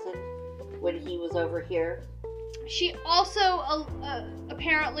 10,000 when he was over here. She also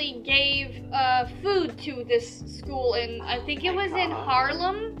apparently gave food to this school in, I think it was in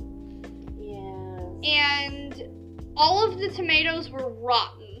Harlem. Yes. And all of the tomatoes were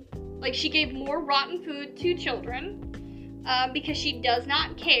rotten. Like, she gave more rotten food to children because she does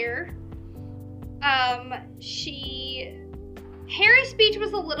not care. Harry's speech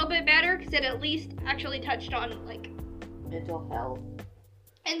was a little bit better because it at least actually touched on, like, mental health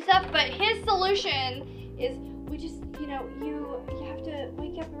and stuff, but his solution is, we just, you have to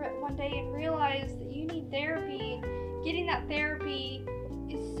wake up one day and realize that you need therapy. Getting that therapy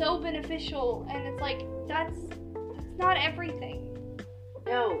is so beneficial, and it's like, that's not everything.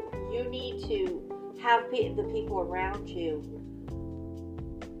 No, you need to have the people around you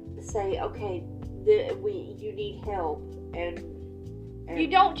say, okay, you need help, and you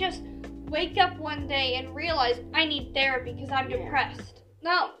don't just wake up one day and realize, I need therapy because I'm depressed.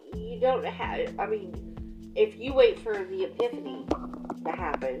 No. You don't have, I mean, if you wait for the epiphany to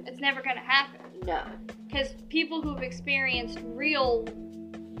happen, it's never going to happen. No. Because people who've experienced real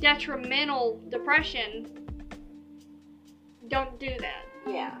detrimental depression don't do that.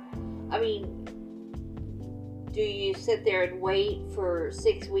 Yeah. I mean, do you sit there and wait for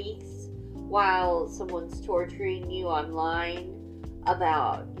 6 weeks while someone's torturing you online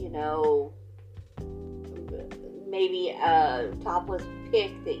about, maybe a topless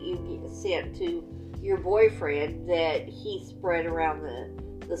pic that you get sent to your boyfriend that he spread around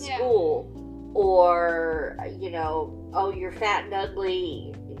the school, or, oh, you're fat and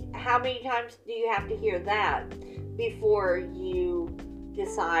ugly? How many times do you have to hear that before you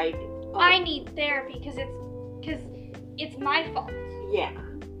decide, oh, I need therapy because it's my fault? Yeah.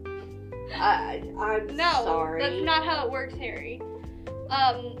 I'm sorry. No, that's not how it works, Harry.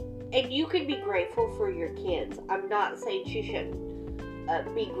 And you can be grateful for your kids. I'm not saying she shouldn't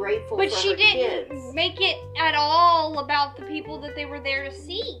be grateful for her kids. But she didn't make it at all about the people that they were there to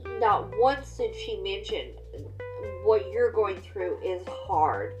see. Not once did she mention what you're going through is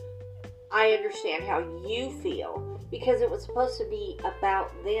hard. I understand how you feel, because it was supposed to be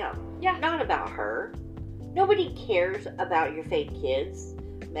about them, not about her. Nobody cares about your fake kids,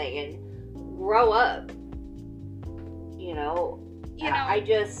 Megan. Grow up. I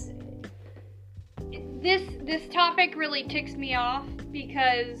just... This topic really ticks me off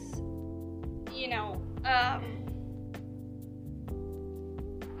because,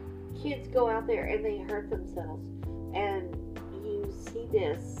 kids go out there and they hurt themselves, and you see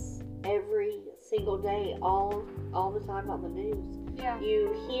this every single day, all the time on the news. Yeah.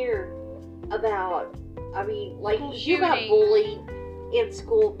 You hear about, you got bullied in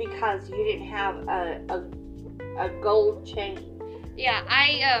school because you didn't have a gold chain. Yeah,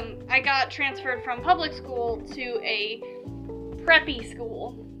 I got transferred from public school to a preppy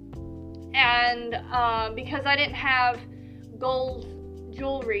school, and because I didn't have gold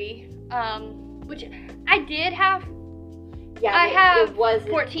jewelry, which I did have. Yeah, I have it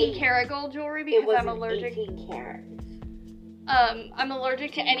wasn't 14 karat gold jewelry because I'm allergic. 18 karat. I'm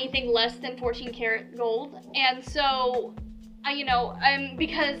allergic to anything less than 14 karat gold, and so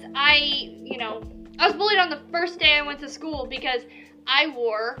because I was bullied on the first day I went to school because I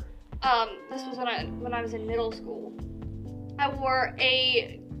wore, this was when I was in middle school, I wore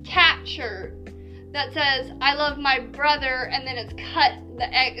a cat shirt that says, I love my brother, and then it's cut,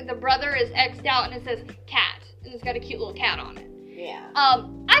 the brother is X'd out, and it says cat, and it's got a cute little cat on it. Yeah.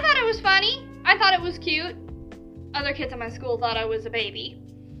 I thought it was funny. I thought it was cute. Other kids in my school thought I was a baby.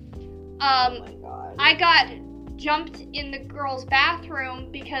 Oh my God. I got jumped in the girls'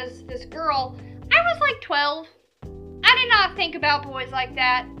 bathroom because this girl, I was like 12. I did not think about boys like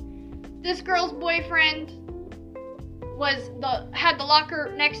that. This girl's boyfriend had the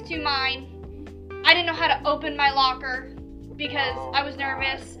locker next to mine. I didn't know how to open my locker because I was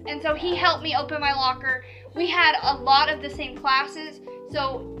nervous, and so he helped me open my locker we had a lot of the same classes.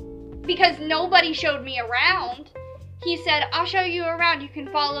 So because nobody showed me around, he said, I'll show you around, you can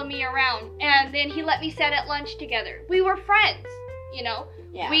follow me around. And then he let me sit at lunch together. We were friends, you know.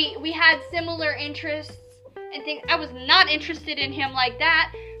 Yeah. We had similar interests and things. I was not interested in him like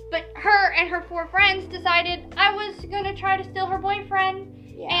that, but her and her 4 friends decided I was going to try to steal her boyfriend,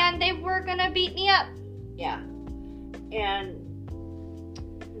 and they were going to beat me up. Yeah. And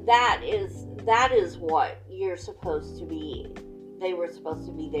that is what you're supposed to be. They were supposed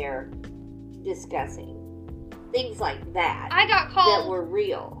to be there discussing things like that. I got called that were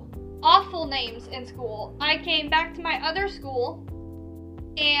real. Awful names in school. I came back to my other school,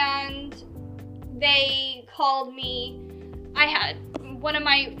 and they called me. I had one of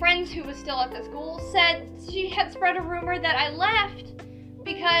my friends who was still at the school said she had spread a rumor that I left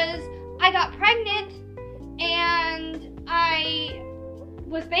because I got pregnant and I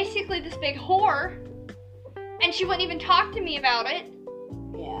was basically this big whore, and she wouldn't even talk to me about it.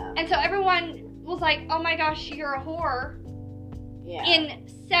 Yeah. And so everyone was like, oh my gosh, you're a whore. Yeah. In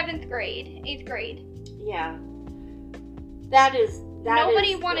 8th grade. Yeah.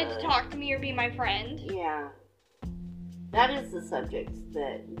 Nobody wanted to talk to me or be my friend. Yeah. That is the subjects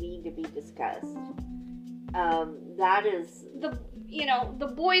that need to be discussed. That is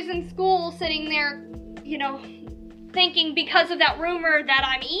the boys in school sitting there, thinking because of that rumor that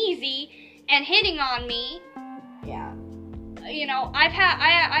I'm easy and hitting on me. Yeah. I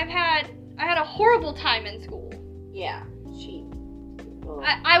had a horrible time in school. Yeah.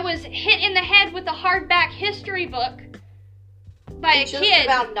 I was hit in the head with a hardback history book by a kid. Just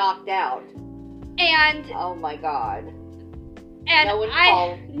about knocked out. And oh my God. And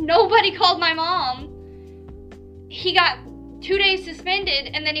nobody called my mom. He got 2 days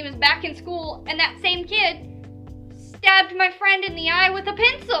suspended, and then he was back in school, and that same kid stabbed my friend in the eye with a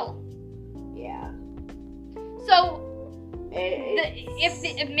pencil. Yeah. So, if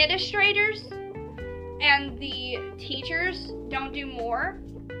the administrators and the teachers don't do more,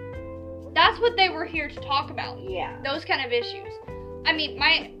 that's what they were here to talk about. Yeah. Those kind of issues. I mean,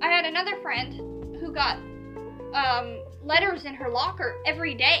 I had another friend who got letters in her locker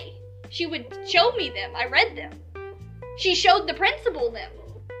every day. She would show me them. I read them. She showed the principal them.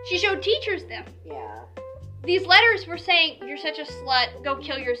 She showed teachers them. Yeah. These letters were saying, you're such a slut, go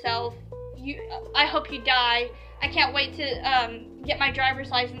kill yourself. I hope you die. I can't wait to get my driver's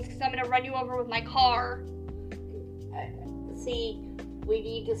license because I'm going to run you over with my car. See, we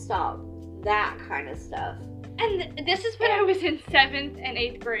need to stop that kind of stuff. And this is when I was in 7th and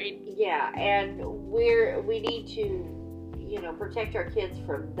 8th grade. Yeah, and we need to, protect our kids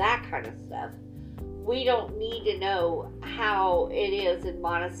from that kind of stuff. We don't need to know how it is in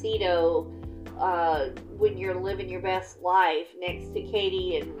Montecito when you're living your best life next to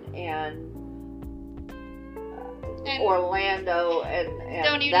Katie and Orlando and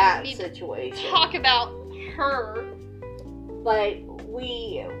don't even that need situation. To talk about her. But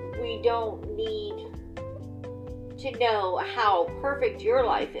we don't need to know how perfect your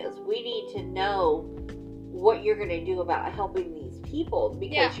life is. We need to know what you're going to do about helping these people,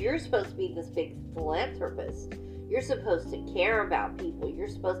 because you're supposed to be this big philanthropist. You're supposed to care about people. You're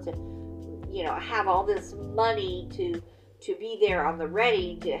supposed to, have all this money to be there on the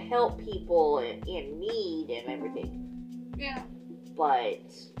ready to help people in need and everything. Yeah. But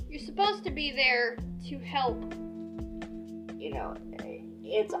you're supposed to be there to help.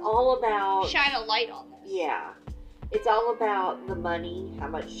 It's all about shine a light on this. Yeah. It's all about the money, how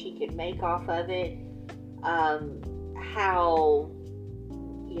much she can make off of it, how,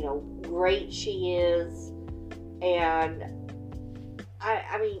 great she is. And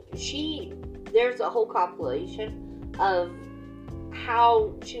I mean, there's a whole compilation of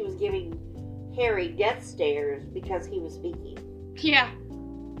how she was giving Harry death stares because he was speaking. Yeah.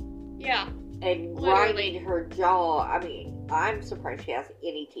 Yeah. And grinding her jaw. I mean, I'm surprised she has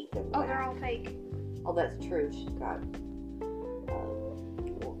any teeth in her. Oh, they're all fake. Oh, that's true. She's got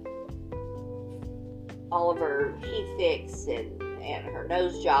all of her teeth fixed and her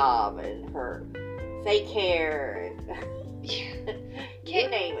nose job and her fake hair and you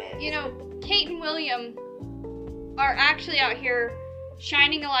name it. Kate and William are actually out here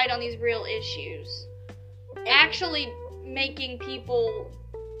shining a light on these real issues. And actually making people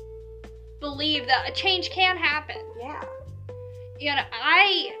believe that a change can happen. Yeah.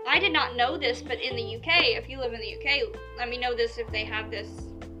 I did not know this, but in the UK, if you live in the UK, let me know this if they have this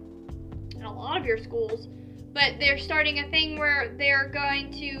in a lot of your schools. But they're starting a thing where they're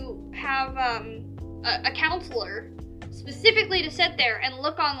going to have a counselor specifically to sit there and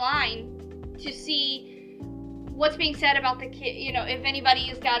look online to see what's being said about the kid, you know, if anybody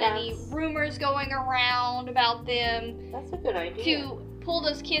has got any rumors going around about them. That's a good idea. To pull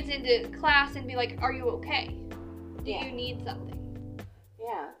those kids into class and be like, are you okay? Do you need something?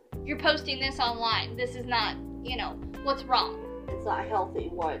 Yeah. You're posting this online. This is not, you know, what's wrong. It's not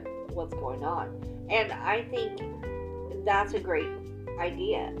healthy what's going on. And I think that's a great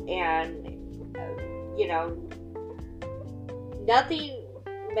idea. And, you know, nothing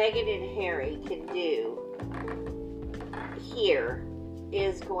Meghan and Harry can do here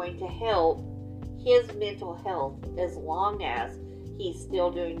is going to help his mental health as long as he's still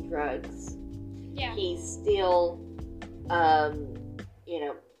doing drugs. Yeah. He's still, you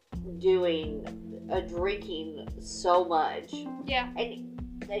know, drinking so much. Yeah. And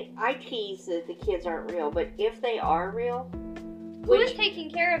I tease that the kids aren't real, but if they are real, who is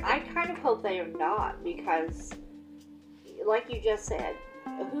taking care of them? I kind of hope they are not, because, like you just said,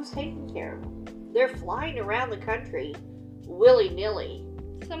 who's taking care of them? They're flying around the country willy-nilly.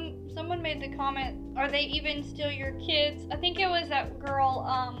 Someone made the comment, are they even still your kids? I think it was that girl,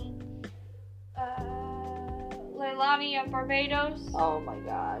 Leilani of Barbados. Oh my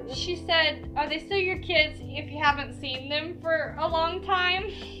God. She said, are they still your kids if you haven't seen them for a long time?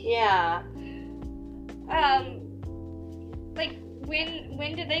 Yeah. Like,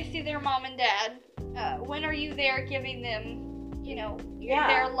 when did they see their mom and dad? When are you there giving them, you know,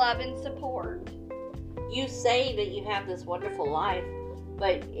 their love and support? You say that you have this wonderful life,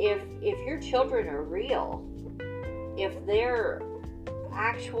 but if your children are real, if they're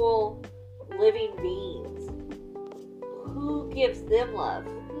actual living beings, who gives them love?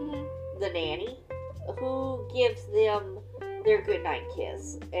 Mm-hmm. The nanny? Who gives them their goodnight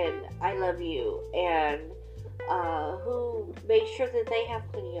kiss and I love you, and who makes sure that they have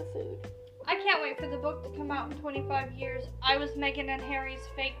plenty of food? I can't wait for the book to come out in 25 years. I was Meghan and Harry's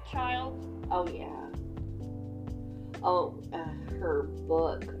fake child. Oh yeah. Oh, her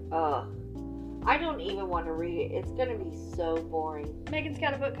book. I don't even want to read it. It's gonna be so boring. Meghan's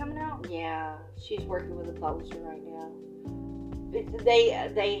got a book coming out? Yeah, she's working with a publisher right now.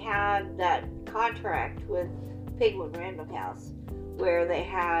 They had that contract with Penguin Random House where they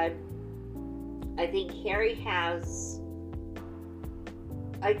had, I think Harry has,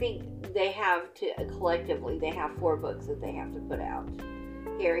 I think they have to, collectively, they have 4 books that they have to put out.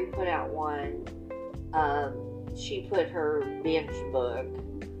 Harry put out one. She put her binge book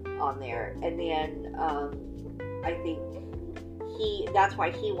on there, and then I think that's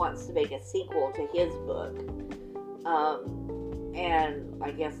why he wants to make a sequel to his book, and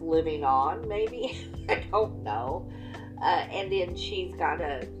I guess Living On, maybe. I don't know. And then she's got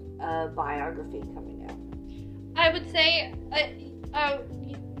a biography coming out. I would say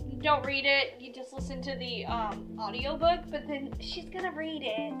you don't read it, you just listen to the audiobook, but then she's gonna read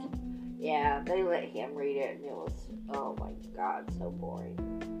it. Yeah, they let him read it, and it was, oh my God, so boring.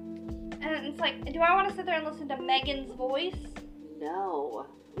 And it's like, do I want to sit there and listen to Meghan's voice? No.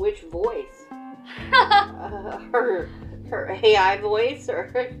 Which voice? Her AI voice, or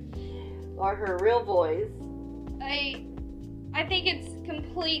her real voice? I think it's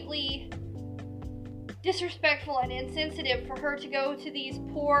completely disrespectful and insensitive for her to go to these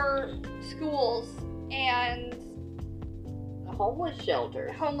poor schools and homeless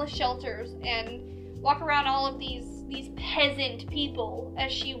shelters and walk around all of these peasant people,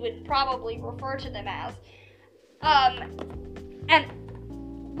 as she would probably refer to them as, and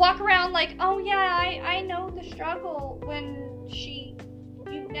walk around like, oh yeah, I know the struggle, when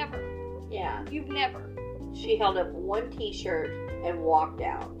you've never. She held up one t-shirt and walked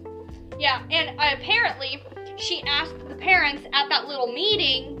out. Yeah, and apparently she asked the parents at that little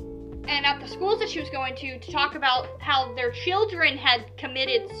meeting and at the schools that she was going to talk about how their children had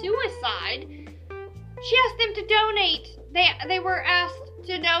committed suicide. She asked them to donate. They were asked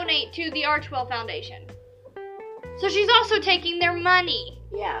to donate to the Archwell Foundation. So she's also taking their money.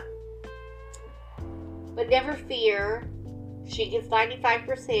 Yeah. But never fear. She gets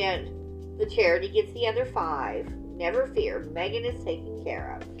 95%. The charity gets the other 5%. Never fear. Meghan is taken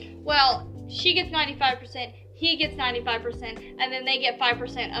care of. Well, she gets 95%. He gets 95%, and then they get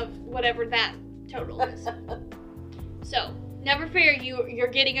 5% of whatever that total is. So, never fear, you're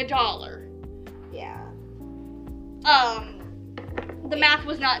getting $1. Yeah. The math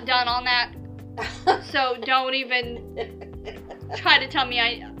was not done on that, so don't even try to tell me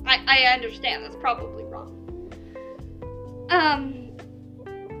I understand. That's probably wrong.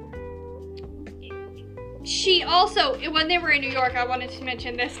 She also, when they were in New York, I wanted to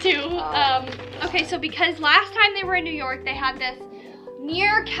mention this too. Okay, so because last time they were in New York, they had this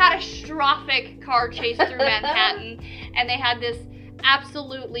near catastrophic car chase through Manhattan, and they had this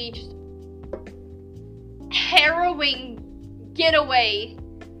absolutely just harrowing getaway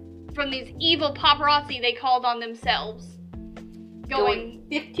from these evil paparazzi they called on themselves. Going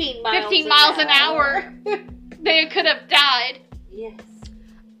 15 miles an hour. They could have died. Yes.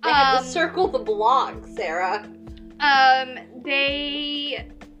 They had to circle the block, Sarah. They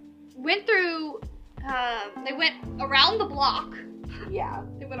went through, they went around the block. Yeah.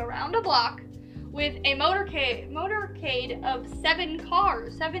 They went around a block with a motorcade of 7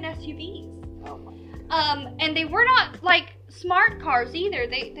 cars, 7 SUVs. Oh my God. And they were not, like, smart cars either.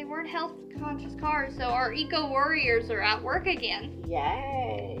 They weren't health-conscious cars, so our eco-warriors are at work again.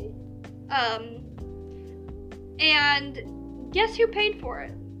 Yay. And guess who paid for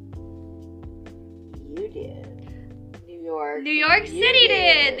it? You did. New York City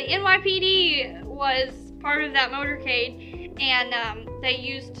did. The NYPD was part of that motorcade, and they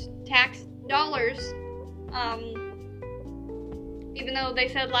used tax dollars, even though they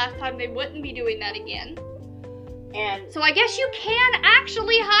said last time they wouldn't be doing that again. And so I guess you can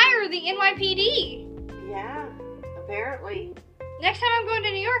actually hire the NYPD. Yeah, apparently. Next time I'm going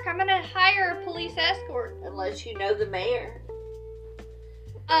to New York, I'm going to hire a police escort. Unless you know the mayor.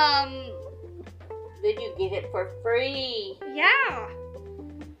 Then you get it for free. Yeah.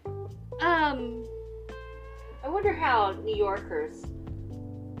 I wonder how New Yorkers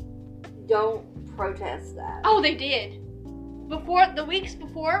don't protest that. Oh, they did. The weeks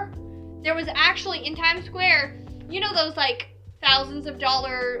before, there was actually in Times Square, you know those like thousands of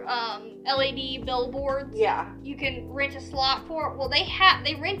dollar LED billboards? Yeah. You can rent a slot for. Well, they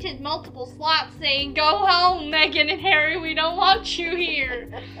rented multiple slots saying, "Go home, Meghan and Harry, we don't want you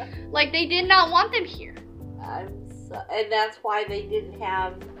here." Like, they did not want them here. And that's why they didn't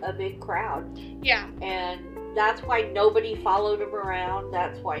have a big crowd. Yeah. And that's why nobody followed them around.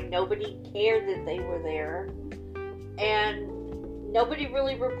 That's why nobody cared that they were there. And nobody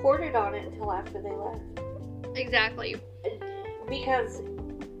really reported on it until after they left. Exactly. Because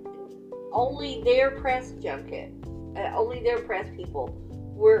only their press junket, only their press people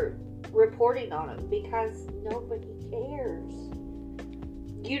were reporting on it because nobody cares.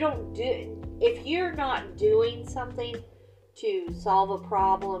 If you're not doing something to solve a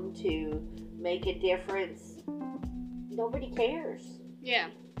problem, to make a difference, nobody cares. Yeah.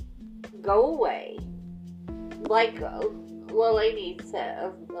 Go away. Like Leilani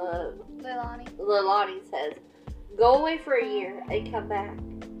said, Leilani says, go away for a year and come back.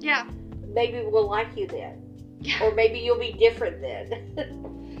 Yeah. Maybe we'll like you then. Yeah. Or maybe you'll be different then.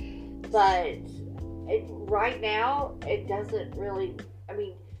 But right now, it doesn't really, I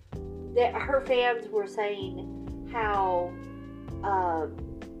mean, her fans were saying how,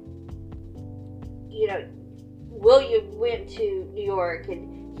 William went to New York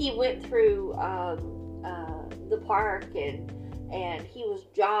and he went through the park and he was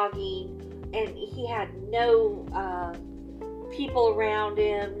jogging and he had no people around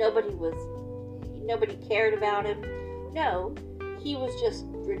him. Nobody cared about him. No, he was just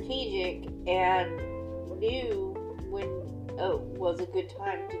strategic and knew when was a good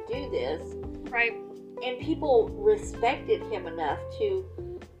time to do this. Right. And people respected him enough to,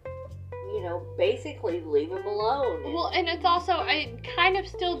 basically leave him alone. Well, and it's also, it kind of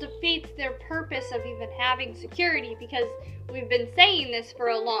still defeats their purpose of even having security because we've been saying this for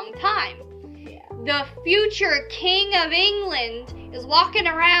a long time. Yeah. The future King of England is walking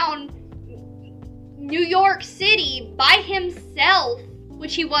around New York City by himself,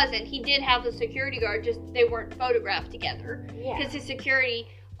 which he wasn't. He did have a security guard, just they weren't photographed together. Yeah. Because his security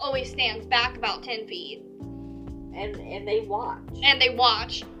always stands back about 10 feet. And they watch. And they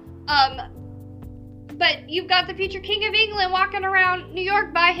watch. But you've got the future King of England walking around New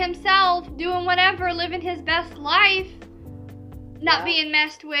York by himself, doing whatever, living his best life, not being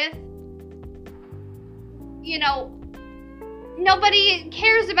messed with. Nobody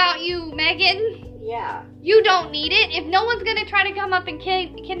cares about you, Meghan. Yeah. You don't need it. If no one's gonna try to come up and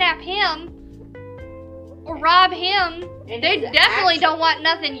kidnap him or rob him, and they definitely don't want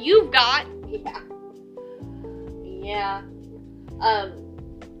nothing you've got. Yeah.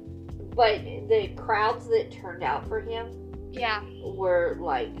 But the crowds that turned out for him were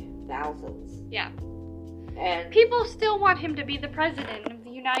like thousands. Yeah. And people still want him to be the president of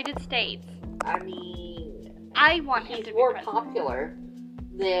the United States. I mean, I want him to be more president. popular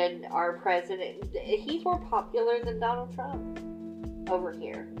than our president. He's more popular than Donald Trump over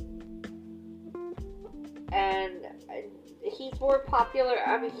here. And he's more popular.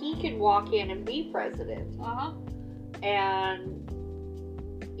 I mean, he could walk in and be president. Uh-huh. And,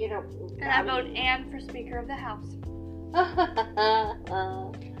 And I vote Anne for Speaker of the House.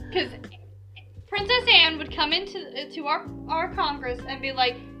 Because Princess Anne would come into our Congress and be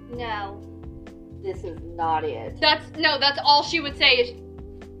like, no, this is not it. That's all she would say is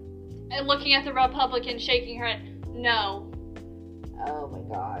looking at the Republican, shaking her head. No. Oh my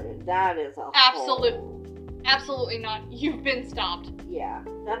God, that is a Absolutely not. You've been stopped. Yeah,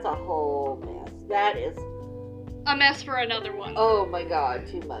 that's a whole mess. That is a mess for another one. Oh my God,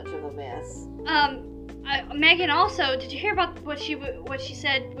 too much of a mess. Megan also, did you hear about what she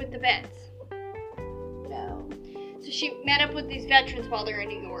said with the vets? No. So she met up with these veterans while they're in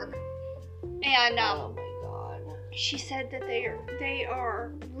New York, and oh my God. She said that they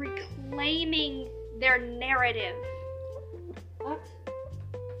are reclaiming their narrative. What?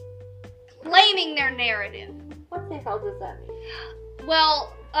 Claiming their narrative. What the hell does that mean?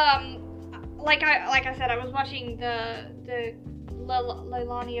 Well, like I said, I was watching the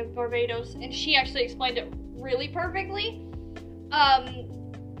Leilani of Barbados, and she actually explained it really perfectly.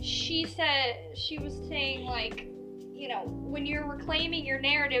 She was saying, like, you know, when you're reclaiming your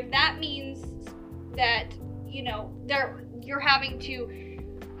narrative, that means that, you know, you're having to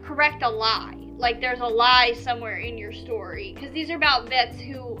correct a lie. Like, there's a lie somewhere in your story, because these are about vets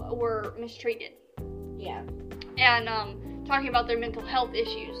who were mistreated. Yeah. And talking about their mental health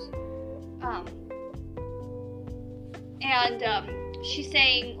issues. She's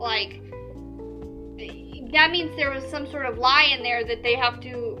saying, like, that means there was some sort of lie in there that they have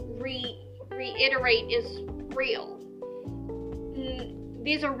to reiterate is real.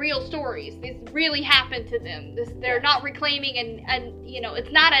 These are real stories. This really happened to them. They're not reclaiming and you know,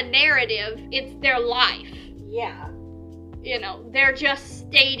 it's not a narrative, it's their life. Yeah. You know, they're just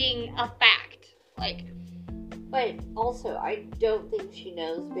stating a fact. Like, but also, I don't think she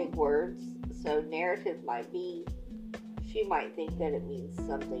knows big words, so narrative she might think that it means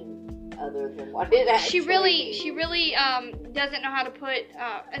something other than what it actually means. She really doesn't know how to put,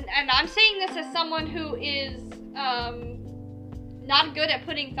 and I'm saying this as someone who is not good at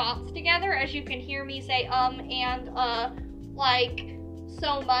putting thoughts together, as you can hear me say and like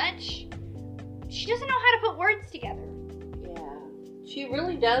so much. She doesn't know how to put words together. Yeah, she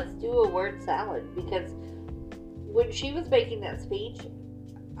really does do a word salad, because when she was making that speech,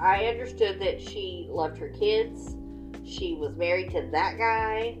 I understood that she loved her kids. She was married to that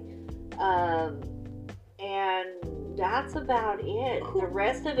guy. And that's about it. The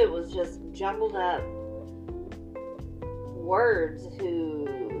rest of it was just jumbled up words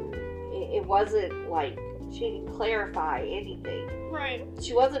it wasn't like she didn't clarify anything. Right.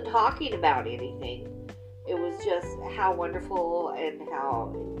 She wasn't talking about anything. It was just how wonderful and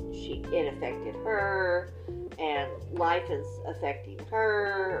how it affected her, and life is affecting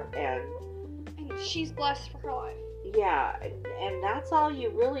her, and she's blessed for her life. Yeah, and that's all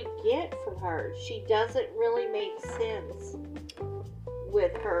you really get from her. She doesn't really make sense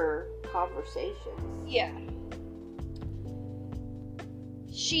with her conversations. Yeah.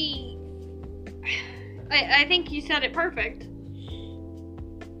 I think you said it perfect.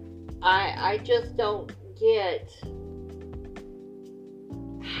 I just don't get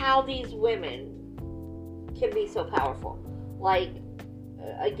how these women can be so powerful. Like,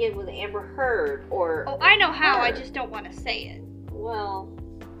 again, with Amber Heard or... Oh, I know how, I just don't want to say it. Well,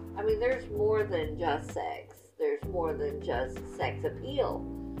 I mean, there's more than just sex. There's more than just sex appeal.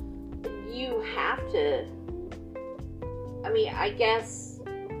 You have to... I mean, I guess,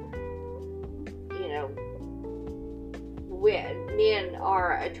 you know, when men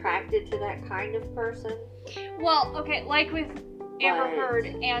are attracted to that kind of person. Well, okay, like with Amber Heard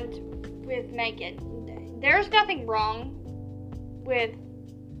and with Megan, there's nothing wrong with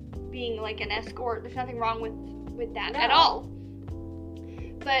being like an escort. There's nothing wrong with that at all.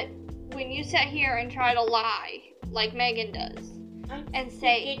 But when you sit here and try to lie like Megan does, and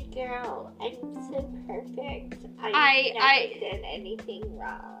say, "Good girl, I'm so perfect. I never did anything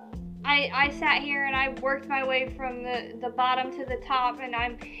wrong." I sat here and I worked my way from the bottom to the top, and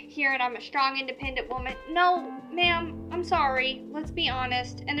I'm here and I'm a strong, independent woman. No, ma'am, I'm sorry. Let's be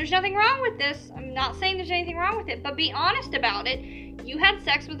honest. And there's nothing wrong with this. I'm not saying there's anything wrong with it, but be honest about it. You had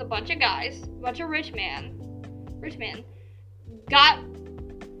sex with a bunch of guys, a bunch of rich men, got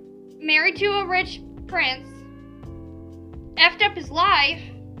married to a rich prince, effed up his life,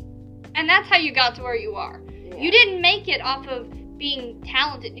 and that's how you got to where you are. Yeah. You didn't make it off of being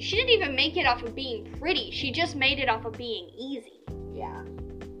talented. She didn't even make it off of being pretty. She just made it off of being easy. Yeah.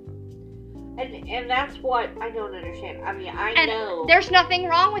 And that's what I don't understand. I mean, I know there's nothing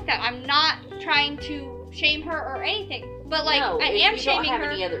wrong with that. I'm not trying to shame her or anything. But like, no, I am shaming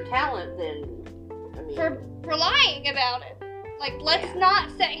her. If you don't have any other talent, then I mean, for lying about it. Like, let's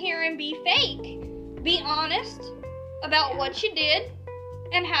not sit here and be fake. Be honest about what you did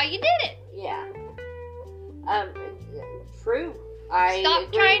and how you did it. Yeah. True.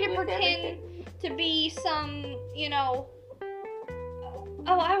 Stop trying to pretend to be some, you know,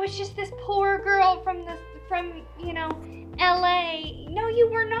 oh, I was just this poor girl from LA. No, you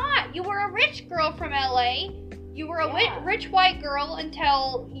were not. You were a rich girl from LA. You were a rich white girl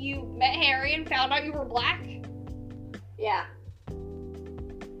until you met Harry and found out you were black. Yeah.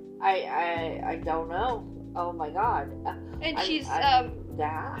 I don't know. Oh my God. And she's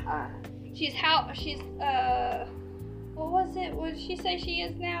what was it? What did she say she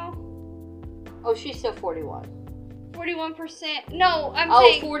is now? Oh, she's still 41. 41%. No, I'm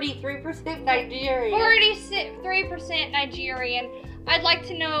saying 43% Nigerian. 43% Nigerian. I'd like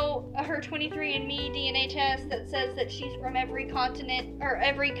to know her 23andMe DNA test that says that she's from every continent or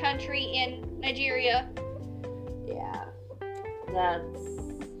every country in Nigeria. Yeah, that's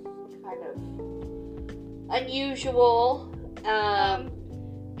kind of unusual.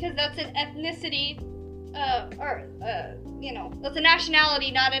 Because that's an ethnicity, that's a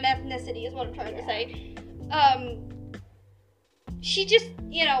nationality, not an ethnicity, is what I'm trying to say. She just,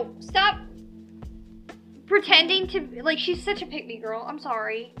 stop pretending to, like, she's such a pick-me girl. I'm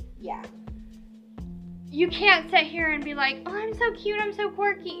sorry. Yeah. You can't sit here and be like, oh, I'm so cute, I'm so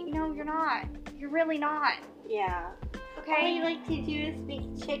quirky. No, you're not. You're really not. Yeah. Okay? All I like to do is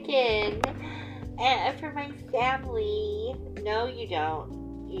make chicken for my family. No, you don't.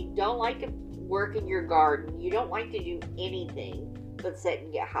 You don't like to work in your garden. You don't like to do anything but sit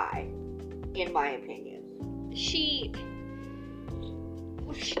and get high, in my opinion. She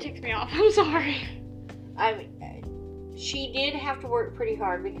ticks me off. I'm sorry. I mean, she did have to work pretty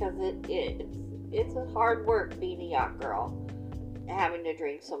hard because it's a hard work being a yacht girl, having to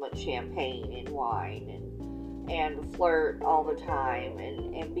drink so much champagne and wine and flirt all the time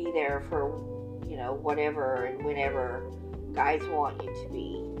and be there for whatever and whenever guys want you to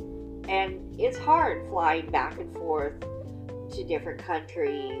be. And it's hard flying back and forth to different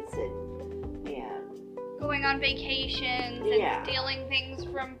countries and going on vacations and stealing things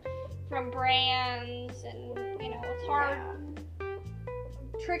from brands, and it's hard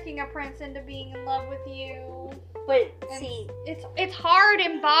tricking a prince into being in love with you. But and see, it's hard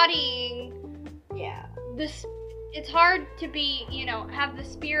embodying this. It's hard to be, have the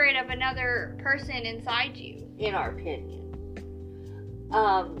spirit of another person inside you. In our opinion.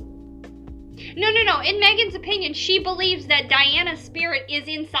 No. In Megan's opinion, she believes that Diana's spirit is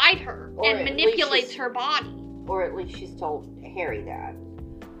inside her and manipulates her body. Or at least she's told Harry that.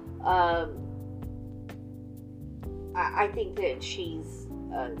 I think that she's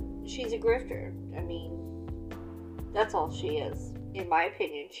a grifter. I mean, that's all she is. In my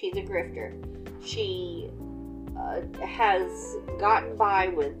opinion, she's a grifter. She has gotten by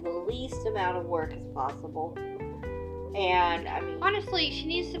with the least amount of work as possible. And, I mean... honestly, she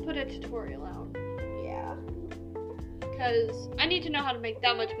needs to put a tutorial out. Yeah. Because I need to know how to make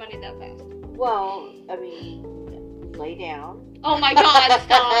that much money that fast. Well, I mean, lay down. Oh my God,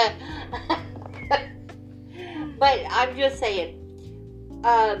 stop. But I'm just saying,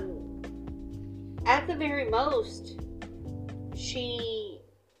 at the very most,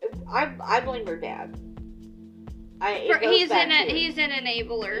 I blame her dad. He's an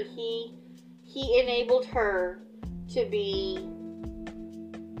enabler. He enabled her to be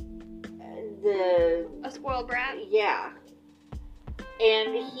a spoiled brat. Yeah.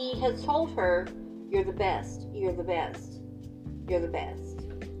 And he has told her, you're the best, you're the best, you're the best.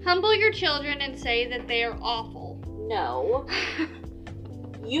 Humble your children and say that they are awful. No.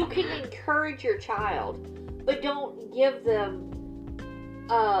 You can encourage your child, but don't give them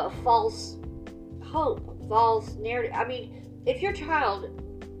false hope, false narrative. I mean, if your child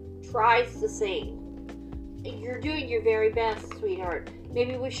tries to sing, you're doing your very best, sweetheart.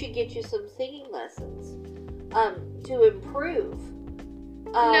 Maybe we should get you some singing lessons to improve.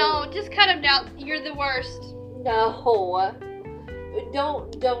 No, just cut them down. You're the worst. No.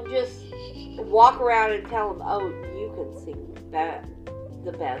 Don't just walk around and tell them, oh, you can sing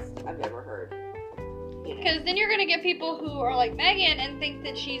the best I've ever heard. Because then you're going to get people who are like Megan and think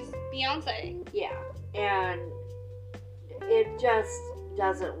that she's Beyonce. Yeah. And it just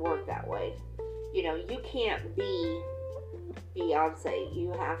doesn't work that way. You can't be Beyonce.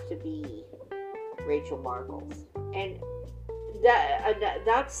 You have to be Rachel Markles. And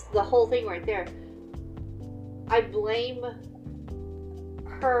that's the whole thing right there. I blame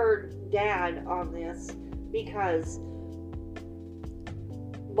her dad on this because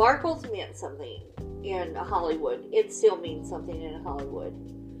Markles meant something in Hollywood. It still means something in Hollywood.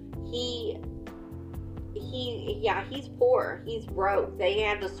 He's poor. He's broke. They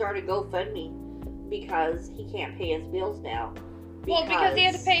had to start a GoFundMe because he can't pay his bills now. Because he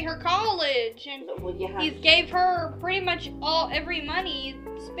had to pay her college, and he gave her pretty much every money.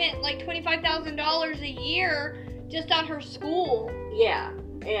 He spent like $25,000 a year just on her school. Yeah,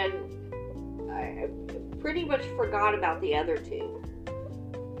 and I pretty much forgot about the other two.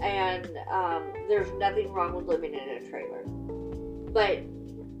 And there's nothing wrong with living in a trailer. But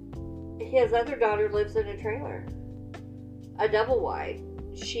his other daughter lives in a trailer. A double wide.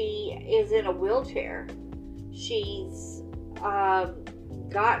 She is in a wheelchair. She's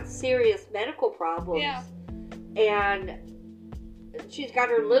got serious medical problems. Yeah. And she's got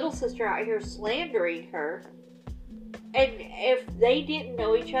her little sister out here slandering her. And if they didn't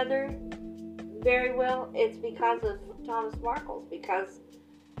know each other very well, it's because of Thomas Markles. Because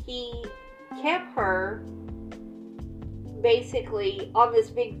he kept her basically on this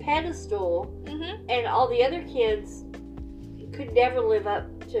big pedestal, and all the other kids could never live up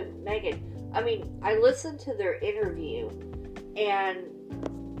to Megan. I mean, I listened to their interview, and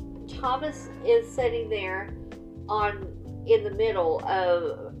Thomas is sitting there in the middle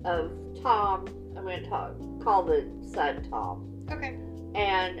of Tom. I'm going to call the son Tom. Okay.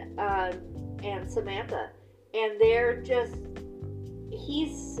 And Samantha, and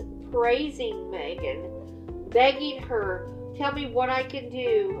he's praising Megan, begging her, tell me what I can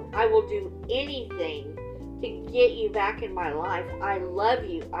do. I will do anything to get you back in my life. I love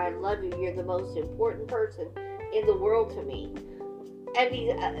you. I love you. You're the most important person in the world to me. And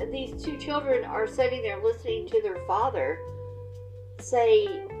these two children are sitting there listening to their father say,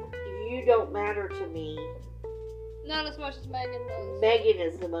 you don't matter to me. Not as much as Megan does. Megan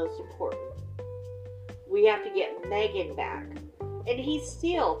is the most important. We have to get Megan back. And he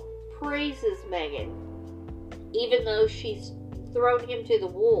still praises Megan, even though she's thrown him to the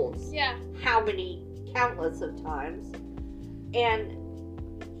wolves. Yeah. How many countless of times. And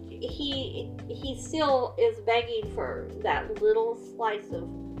he still is begging for that little slice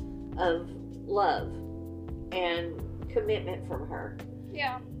of love and commitment from her.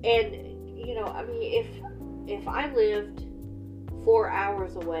 Yeah. And I mean, if I lived 4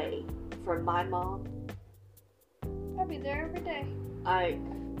 hours away from my mom, I'd be there every day. I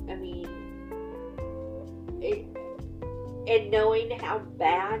mean, and knowing how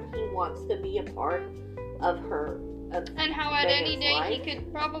bad he wants to be a part of her. And how at any day life, he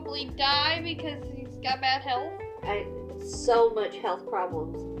could probably die because he's got bad health. And so much health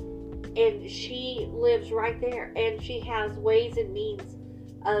problems. And she lives right there. And she has ways and means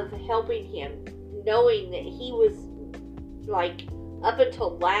of helping him, knowing that he was, like, up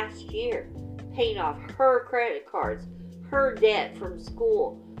until last year, paying off her credit cards, her debt from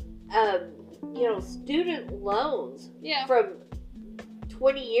school, student loans from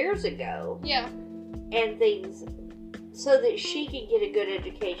 20 years ago. Yeah. And things so that she could get a good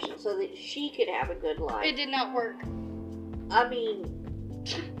education, so that she could have a good life. It did not work. I mean,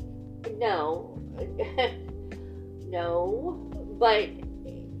 no. No. But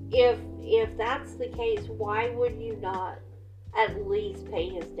if that's the case, why would you not at least pay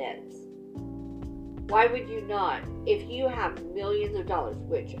his debts? Why would you not? If you have millions of dollars,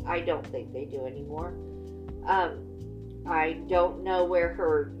 which I don't think they do anymore. I don't know where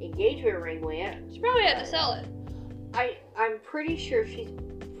her engagement ring went. She probably had to sell it. I'm pretty sure she's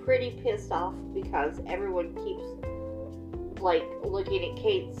pretty pissed off because everyone keeps, like, looking at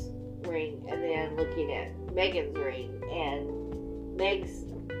Kate's ring and then looking at Megan's ring, and Meg's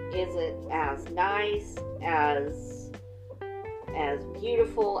isn't as nice, as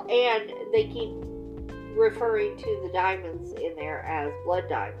beautiful, and they keep referring to the diamonds in there as blood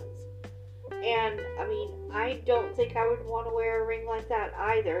diamonds. And I mean, I don't think I would want to wear a ring like that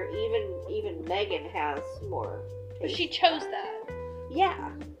either. Even Megan has more taste. But she chose that.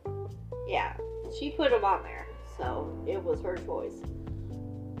 Yeah. She put them on there, so it was her choice.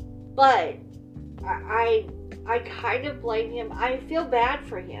 But I kind of blame him. I feel bad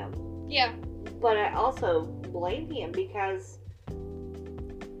for him. Yeah. But I also blame him because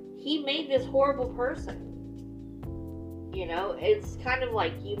he made this horrible person. It's kind of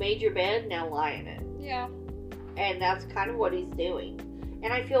like you made your bed, now lie in it. Yeah. And that's kind of what he's doing.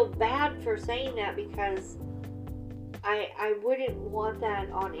 And I feel bad for saying that because I wouldn't want that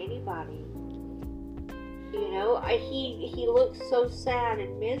on anybody. He looks so sad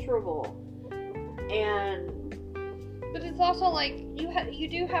and miserable. But it's also like you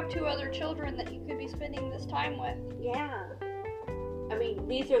do have 2 other children that you could be spending this time with. Yeah. I mean,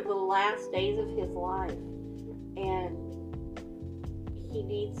 these are the last days of his life. And he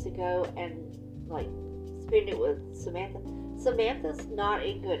needs to go and, like, spend it with Samantha. Samantha's not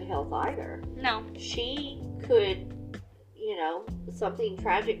in good health either. No. She could, something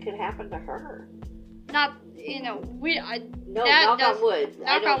tragic could happen to her. Not, No, knock on wood.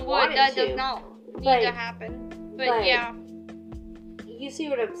 Knock on wood, that does not need to happen. But yeah. You see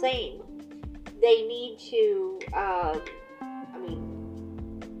what I'm saying? They need to,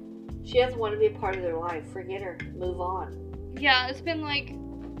 she doesn't want to be a part of their life. Forget her. Move on. Yeah, it's been like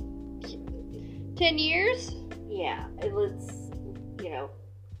 10 years. Yeah, let's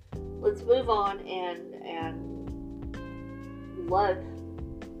move on and love.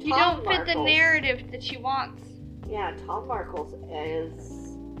 You don't fit the narrative that she wants. Yeah, Tom Markles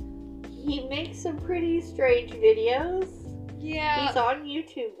he makes some pretty strange videos. Yeah. He's on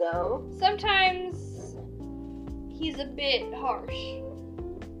YouTube though. Sometimes he's a bit harsh.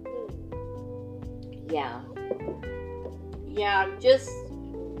 Yeah.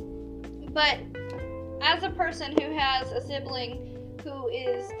 But as a person who has a sibling who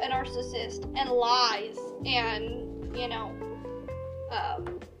is a narcissist and lies and,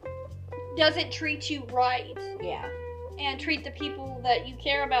 doesn't treat you right. Yeah. And treat the people that you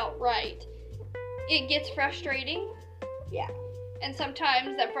care about right, it gets frustrating. Yeah. And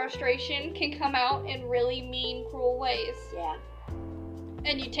sometimes that frustration can come out in really mean, cruel ways. Yeah.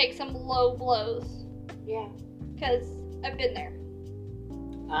 And you take some low blows. Yeah. Because I've been there.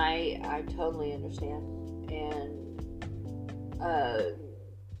 I totally understand. And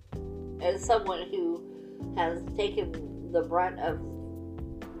as someone who has taken the brunt of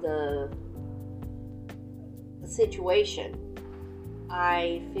the situation,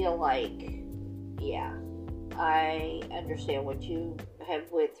 I feel like, yeah, I understand what you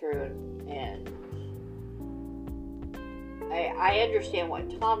have went through, and I understand what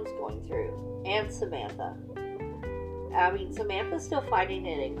Tom's going through, and Samantha. I mean, Samantha's still fighting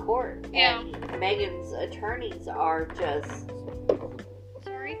it in court, and Megan's attorneys are just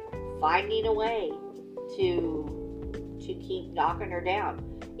finding a way to keep knocking her down,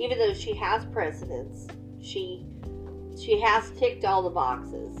 even though she has precedence. She has ticked all the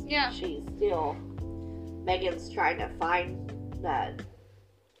boxes. Yeah. She's still, Megan's trying to find that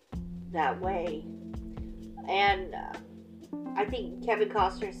way. And I think Kevin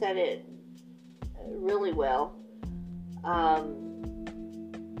Costner said it really well.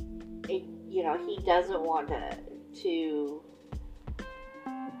 He doesn't want to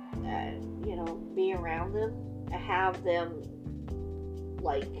be around them, have them,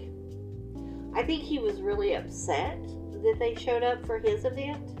 like, I think he was really upset that they showed up for his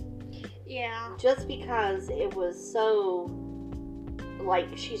event. Yeah. Just because it was so,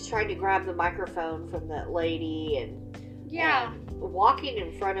 like, she's trying to grab the microphone from that lady and walking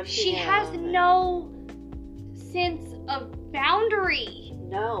in front of him. She has no sense of boundary.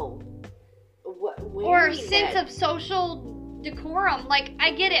 No. Or sense of social decorum. Like,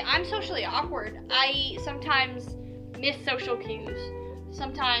 I get it. I'm socially awkward. I sometimes miss social cues.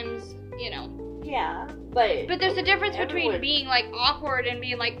 Sometimes, Yeah, but there's a difference between being, like, awkward and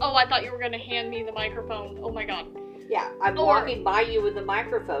being like, oh, I thought you were going to hand me the microphone. Oh, my God. Yeah, I'm walking by you with the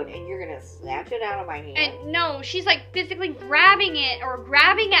microphone and you're going to snatch it out of my hand. And no, she's, like, physically grabbing it or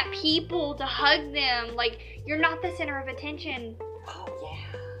grabbing at people to hug them. Like, you're not the center of attention. Oh, yeah.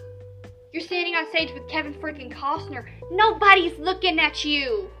 You're standing on stage with Kevin freaking Costner. Nobody's looking at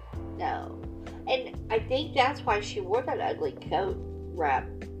you. No. And I think that's why she wore that ugly coat wrap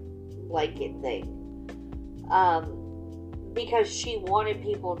blanket thing. Because she wanted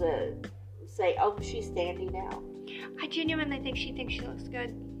people to say, oh, she's standing out. I genuinely think she thinks she looks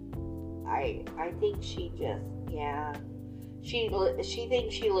good. I think she just, yeah. She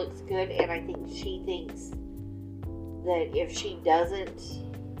thinks she looks good, and I think she thinks that if she doesn't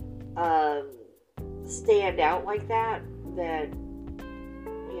stand out like that,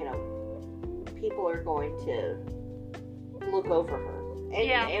 people are going to look over her.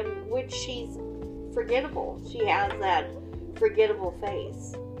 And which she's forgettable. She has that forgettable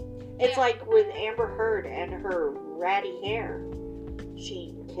face. It's like with Amber Heard and her ratty hair.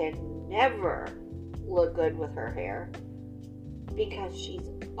 She can never look good with her hair because she's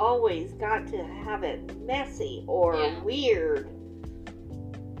always got to have it messy or weird.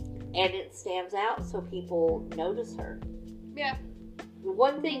 And it stands out so people notice her. Yeah.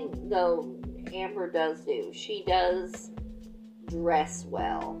 One thing, though, Amber does do, she does dress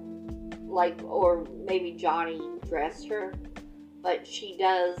well. Like, or maybe Johnny dressed her, but she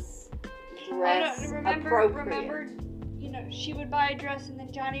does dress appropriate. Remember, she would buy a dress and then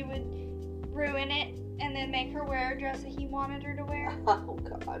Johnny would ruin it and then make her wear a dress that he wanted her to wear. Oh,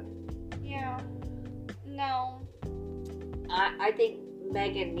 God. Yeah. No. I think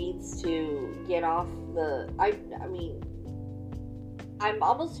Megan needs to get off the... I mean, I'm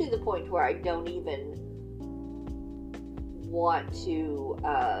almost to the point where I don't even want to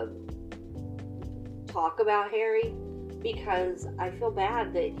talk about Harry because I feel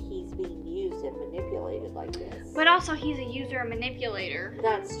bad that he's being used and manipulated like this. But also, he's a user and manipulator.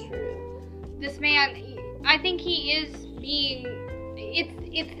 That's true. This man, I think he is being...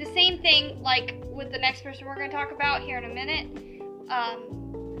 It's the same thing, like, with the next person we're going to talk about here in a minute. I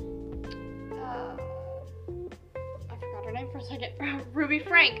forgot her name for a second. Ruby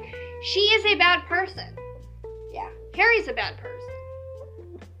Frank. She is a bad person. Yeah. Harry's a bad person.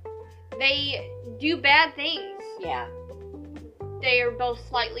 They do bad things. Yeah. They are both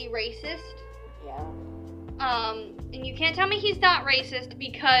slightly racist. Yeah. And you can't tell me he's not racist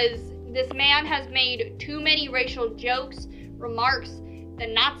because this man has made too many racial jokes, remarks, the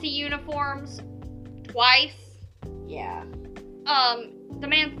Nazi uniforms, twice. Yeah. The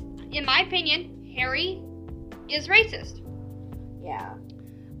man, in my opinion, Harry is racist. Yeah.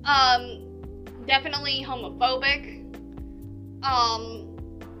 Definitely homophobic.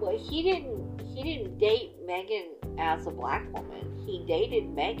 Well, he didn't date Meghan as a black woman. He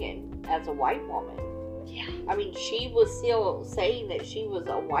dated Meghan as a white woman. Yeah. I mean, she was still saying that she was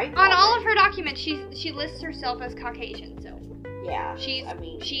a white woman. On all of her documents, she lists herself as Caucasian, so. Yeah. She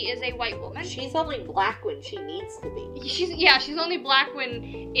is a white woman. She's only black when she needs to be. She's only black when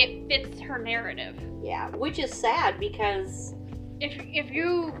it fits her narrative. Yeah, which is sad because if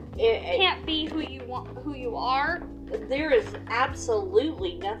you can't be who you are, there is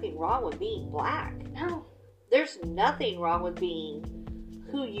absolutely nothing wrong with being black. No. There's nothing wrong with being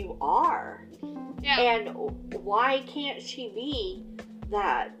who you are. Yeah. And why can't she be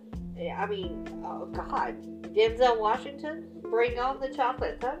that? I mean, oh God, Denzel Washington, bring on the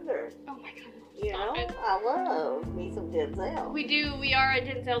chocolate thunder. Oh my God. You know, I love me some Denzel. We are a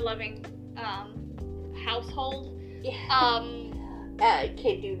Denzel loving household. Yeah.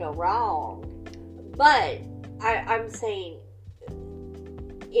 Can do no wrong. But I'm saying,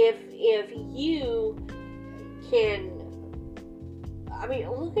 if you can, I mean,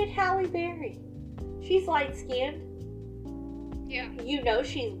 look at Halle Berry. She's light skinned. Yeah. You know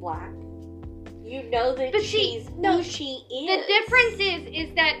she's black. You know that she's who she is. The difference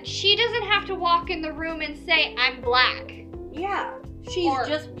is that she doesn't have to walk in the room and say, I'm black. Yeah. She's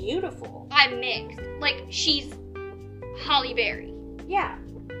just beautiful. I'm mixed. Like, she's Halle Berry. Yeah.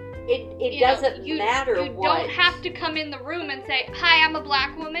 It doesn't matter what. You don't have to come in the room and say, hi, I'm a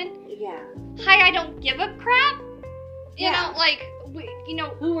black woman. Yeah. Hi, I don't give a crap. You know, like,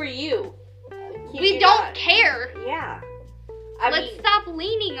 who are you? We don't care. Yeah. Let's stop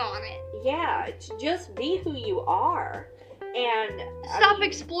leaning on it. Yeah, just be who you are. And stop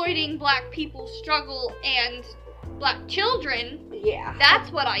exploiting black people's struggle and black children. Yeah.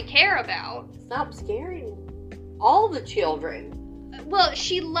 That's what I care about. Stop scaring all the children. Well,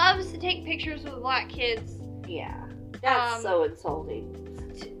 she loves to take pictures with black kids. Yeah. That's so insulting.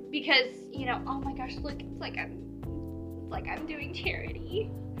 Because, oh my gosh, look, it's like I'm doing charity.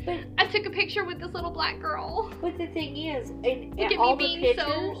 But I took a picture with this little black girl. But the thing is, look at all me the being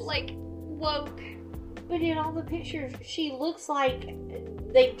pictures, so, like, woke. But in all the pictures, she looks like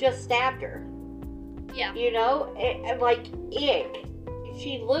they've just stabbed her. Yeah. You know? Like, ick.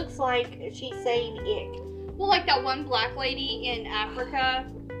 She looks like she's saying ick. Well, like that one black lady in Africa,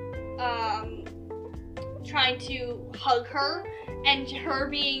 trying to hug her, and her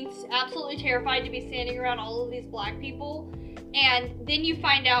being absolutely terrified to be standing around all of these black people. And then you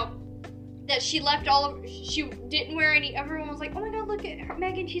find out that she left she didn't wear any, everyone was like, oh my God, look at her,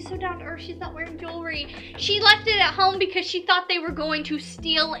 Meghan, she's so down to earth, she's not wearing jewelry. She left it at home because she thought they were going to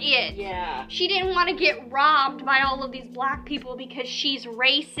steal it. Yeah. She didn't want to get robbed by all of these black people because she's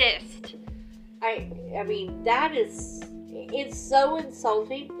racist. I mean, it's so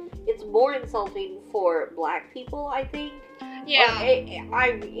insulting. It's more insulting for black people, I think. Yeah.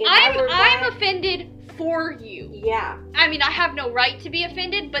 I'm offended for you. Yeah. I mean, I have no right to be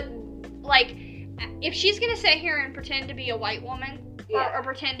offended, but, like, if she's going to sit here and pretend to be a white woman, or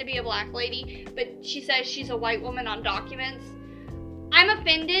pretend to be a black lady, but she says she's a white woman on documents, I'm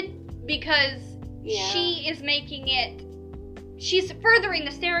offended because she is making it, she's furthering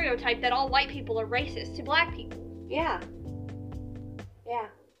the stereotype that all white people are racist to black people. Yeah. Yeah.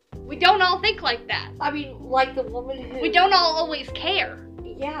 We don't all think like that. I mean, like the woman who... We don't all always care.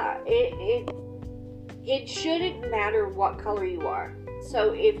 Yeah, it shouldn't matter what color you are.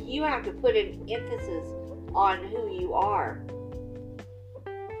 So if you have to put an emphasis on who you are...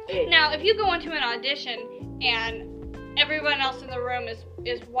 Now, if you go into an audition and everyone else in the room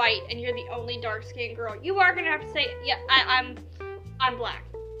is white and you're the only dark-skinned girl, you are going to have to say, yeah, I'm black.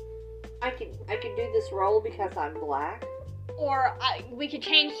 I can do this role because I'm black. Or we could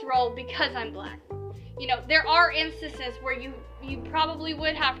change the role because I'm black. There are instances where you probably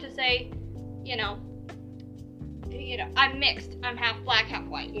would have to say, I'm mixed. I'm half black, half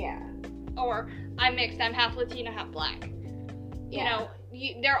white. Yeah. Or I'm mixed. I'm half Latino, half black.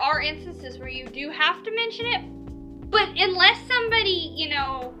 There are instances where you do have to mention it, but unless somebody,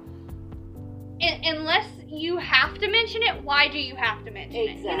 unless you have to mention it, why do you have to mention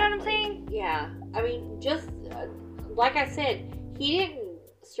it? You know what I'm saying? Yeah. I mean, just like I said, he didn't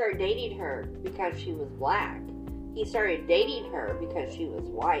start dating her because she was black. He started dating her because she was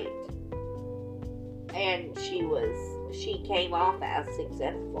white. And she came off as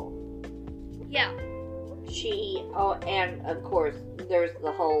successful. Yeah. And of course, there's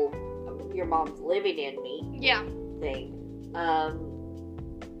the whole your mom's living in me thing.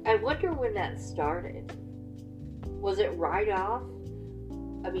 I wonder when that started. Was it right off?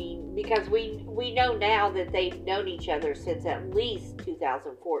 I mean, because we know now that they've known each other since at least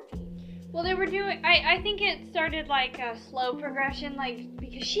 2014. Well, they were doing, I think it started like a slow progression, like,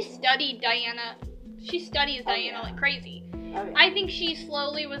 because she studies Diana like crazy. Oh, yeah. I think she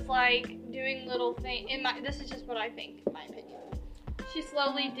slowly was like doing little things, this is just what I think, in my opinion. She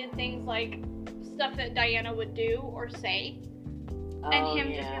slowly did things like stuff that Diana would do or say. And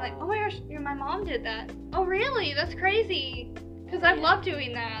him just be like, oh my gosh, my mom did that. Oh really? That's crazy. Because I love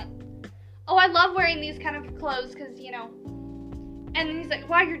doing that. Oh, I love wearing these kind of clothes because, And he's like,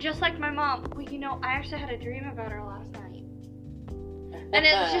 wow, you're just like my mom. Well, I actually had a dream about her last night. And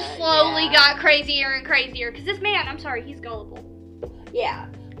it just slowly got crazier and crazier. Because this man, I'm sorry, he's gullible. Yeah.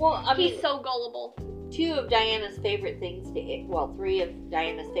 Well, he's so gullible. 2 of Diana's favorite things to eat, 3 of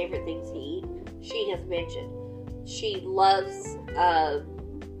Diana's favorite things to eat, she has mentioned. She loves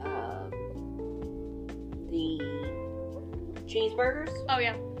the cheeseburgers. Oh,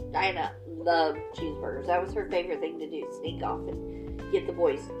 yeah. Diana loved cheeseburgers. That was her favorite thing to do, sneak off and get the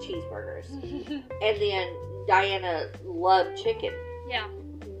boys cheeseburgers. And then Diana loved chicken. Yeah.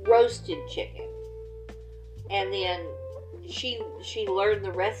 Roasted chicken. And then she learned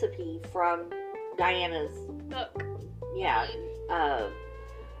the recipe from Diana's book. Yeah.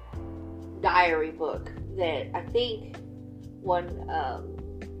 Diary book that I think one, I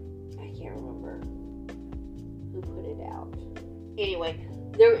can't remember who put it out. Anyway,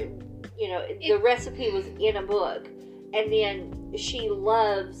 the recipe was in a book. And then she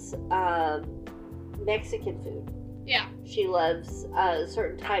loves Mexican food. Yeah. She loves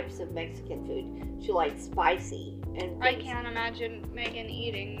certain types of Mexican food. She likes spicy and things. I can't imagine Megan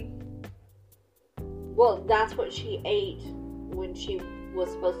eating. Well, that's what she ate when she was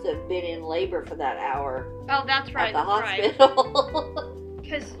supposed to have been in labor for that hour. Oh, that's right. At the hospital.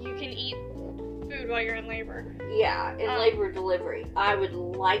 Because you can eat food while you're in labor. Yeah, in labor delivery. I would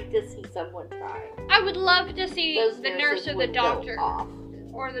like to see someone try. I would love to see the nurse or the doctor. Off.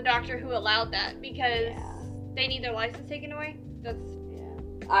 Or the doctor who allowed that, because they need their license taken away.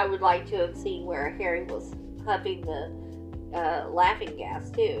 I would like to have seen where Harry was huffing the laughing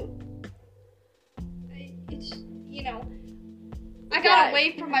gas too. It's, I got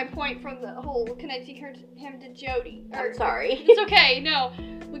away from my point from the whole connecting him to Jody. I'm sorry. It's okay. No,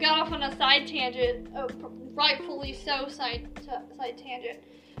 we got off on a side tangent, rightfully so side tangent.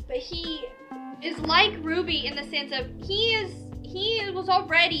 But he is like Ruby in the sense of he was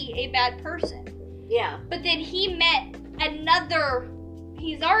already a bad person. Yeah. But then he met another.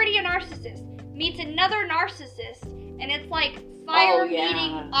 He's already a narcissist. Meets another narcissist, and it's like fire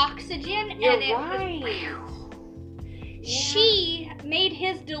meeting oxygen. You're and it right. She made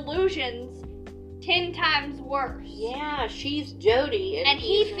his delusions 10 times worse. Yeah, she's Jody. And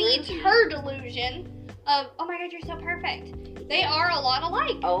he feeds her delusion of, oh my god, you're so perfect. They are a lot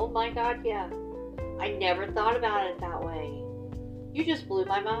alike. Oh my god, yeah. I never thought about it that way. You just blew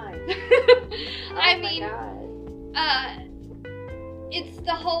my mind. It's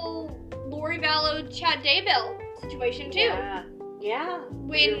the whole Lori Vallow, Chad Daybell situation too. Yeah.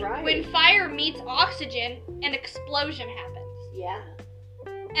 When fire meets oxygen, an explosion happens. Yeah.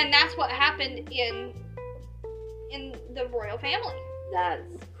 And that's what happened in the royal family.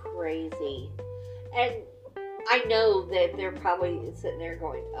 That's crazy. And I know that they're probably sitting there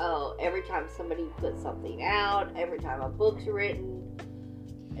going, oh, every time somebody puts something out, every time a book's written,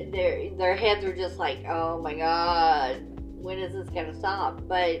 their heads are just like, oh my god, when is this going to stop?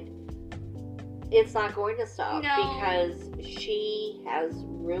 But it's not going to stop because she has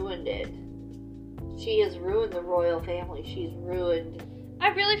ruined it. She has ruined the royal family. She's ruined. I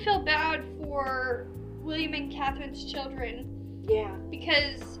really feel bad for William and Catherine's children. Yeah.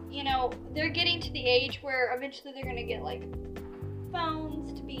 Because, they're getting to the age where eventually they're going to get, like,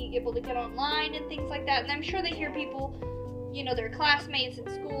 phones to be able to get online and things like that. And I'm sure they hear people, their classmates at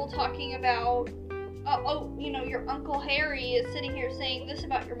school talking about, your Uncle Harry is sitting here saying this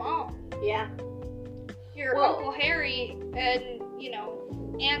about your mom. Yeah. your Uncle Harry and, you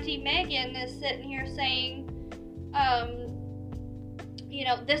know, Auntie Megan is sitting here saying, you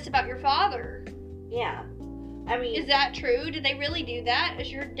know, this about your father. Yeah. I mean... Is that true? Did they really do that?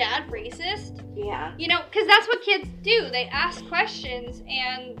 Is your dad racist? Yeah. You know, because that's what kids do. They ask questions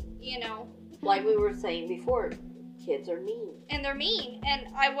and, you know... Like we were saying before, kids are mean. And they're mean. And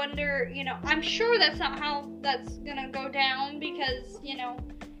I wonder, you know, I'm sure that's not how that's gonna go down because, you know...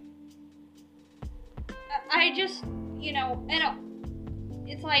 I just, you know, and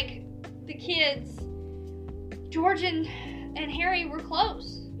it's like the kids, George and Harry were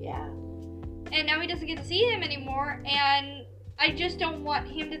close. Yeah. And now he doesn't get to see him anymore, and I just don't want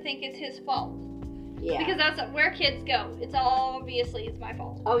him to think it's his fault. Yeah. Because that's where kids go. It's obviously it's my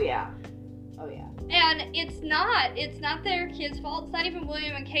fault. Oh yeah. Oh yeah. And it's not their kid's fault. It's not even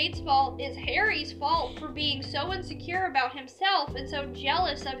William and Kate's fault. It's Harry's fault for being so insecure about himself and so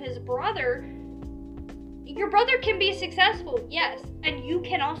jealous of his brother. Your brother can be successful, yes, and you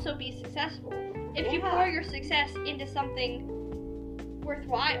can also be successful if you pour your success into something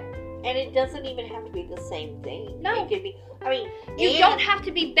worthwhile. And it doesn't even have to be the same thing. No. It could be, I mean... You don't have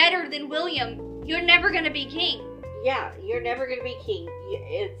to be better than William. You're never going to be king. Yeah, you're never going to be king.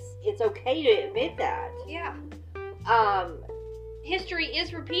 It's okay to admit that. Yeah. History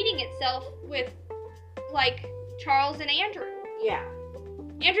is repeating itself with, like, Charles and Andrew. Yeah.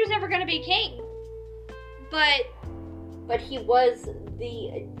 Andrew's never going to be king. But he was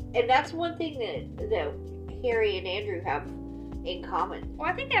and that's one thing that Harry and Andrew have in common. Well,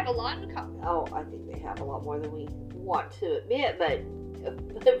 I think they have a lot in common. Oh, I think they have a lot more than we want to admit, but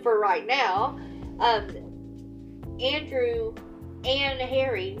for right now, Andrew and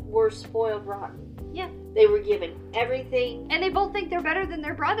Harry were spoiled rotten. Yeah. They were given everything. And they both think they're better than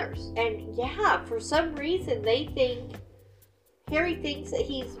their brothers. And yeah, for some reason Harry thinks that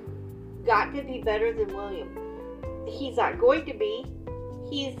he's got to be better than William. He's not going to be.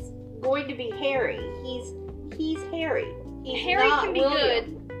 He's going to be Harry. He's Harry. He's Harry not can be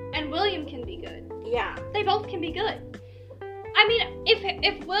William. good, and William can be good. Yeah. They both can be good. I mean,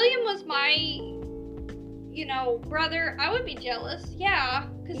 if William was my, you know, brother, I would be jealous. Yeah,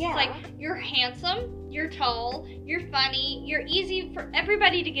 because it's like, you're handsome, you're tall, you're funny, you're easy for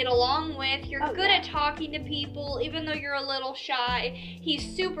everybody to get along with, you're good at talking to people, even though you're a little shy.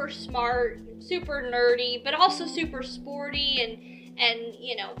 He's super smart, super nerdy, but also super sporty and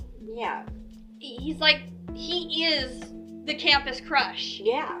you know. Yeah. He's like, he is the campus crush.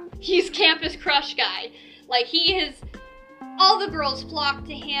 Yeah. He's campus crush guy. Like, he is... All the girls flock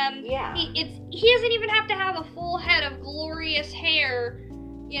to him. Yeah. He doesn't even have to have a full head of glorious hair.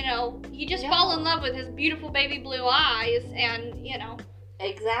 You know, you just fall in love with his beautiful baby blue eyes, and, you know.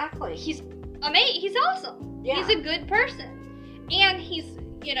 Exactly. He's amazing. He's awesome. Yeah. He's a good person. And he's,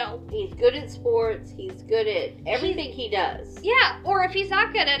 you know. He's good at sports. He's good at everything he does. Yeah. Or if he's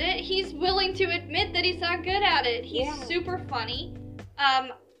not good at it, he's willing to admit that he's not good at it. He's super funny.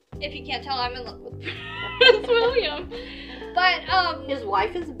 If you can't tell, I'm in love with Prince William. But, his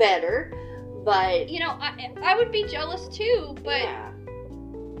wife is better, but... You know, I would be jealous too, but... Yeah.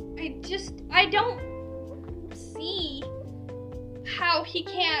 I don't see how he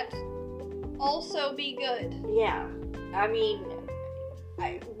can't also be good. Yeah. I mean,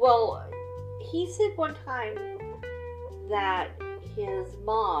 he said one time that his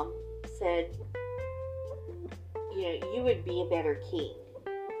mom said, you know, you would be a better king.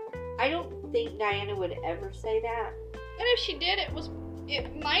 I don't think Diana would ever say that. And if she did,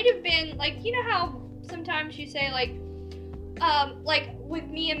 it might have been, like, you know how sometimes you say, like with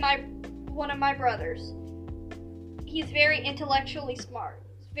me and one of my brothers, he's very intellectually smart.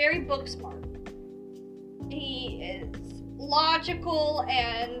 He's very book smart. He is logical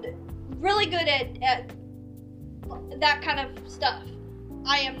and really good at that kind of stuff.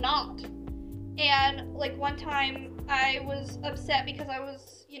 I am not. And, like, one time I was upset because I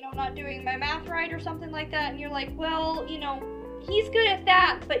was, you know, not doing my math right or something like that. And you're like, well, you know, he's good at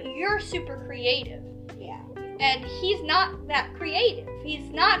that, but you're super creative. Yeah. And he's not that creative.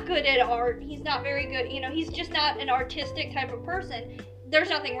 He's not good at art. He's not very good, you know, he's just not an artistic type of person. There's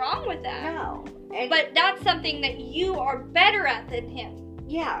nothing wrong with that. No. But that's something that you are better at than him.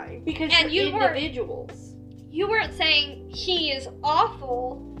 Yeah, because you're individuals. You weren't saying he is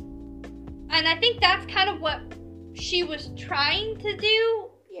awful. And I think that's kind of what she was trying to do.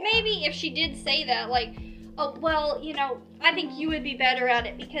 Yeah. Maybe if she did say that, like, oh, well, you know, I think you would be better at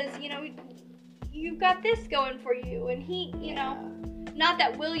it because, you know, you've got this going for you. And he, you know, not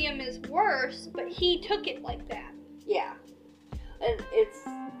that William is worse, but he took it like that. Yeah. And it's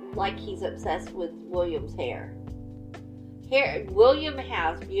like he's obsessed with William's hair. William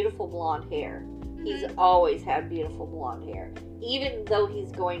has beautiful blonde hair. He's always had beautiful blonde hair. Even though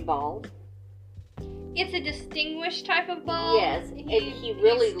he's going bald. It's a distinguished type of bald. Yes, and he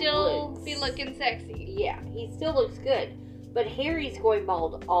really still looks... be looking sexy. Yeah, he still looks good. But Harry's going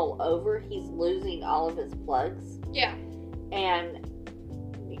bald all over. He's losing all of his plugs. Yeah. And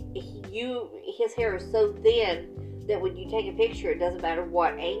his hair is so thin that when you take a picture, it doesn't matter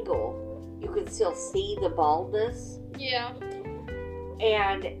what angle, you can still see the baldness. Yeah.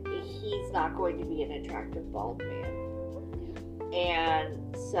 And he's not going to be an attractive bald man.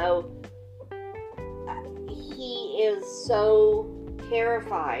 And so he is so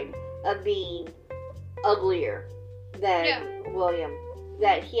terrified of being uglier than William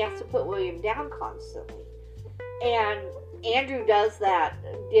that he has to put William down constantly. And Andrew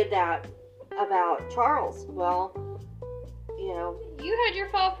did that about Charles. Well, you know. You had your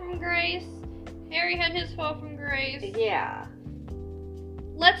fall from grace. Harry had his fall from grace. Yeah.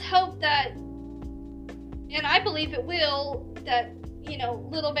 Let's hope that, and I believe it will, that, you know,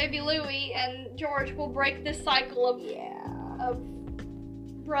 little baby Louis and George will break this cycle of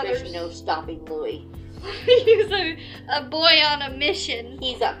brothers. There's no stopping Louis. He's a boy on a mission.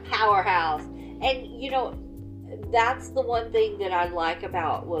 He's a powerhouse. And, you know, that's the one thing that I like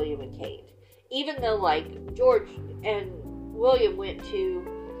about William and Kate. Even though, like, George and William went to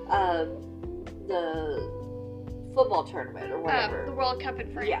the football tournament or whatever. The World Cup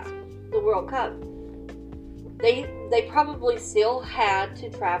in France. Yeah, the World Cup. They probably still had to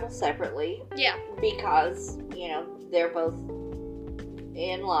travel separately. Yeah. Because, you know, they're both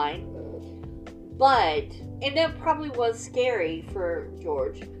in line. But, and that probably was scary for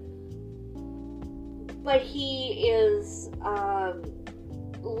George. But he is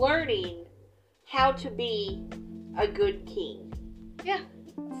learning how to be a good king. Yeah.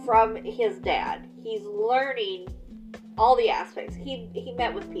 From his dad. He's learning all the aspects. He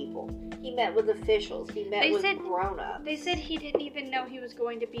met with people. He met with officials. He met with grown-ups. They said he didn't even know he was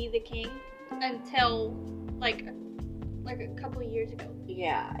going to be the king until, like a couple of years ago.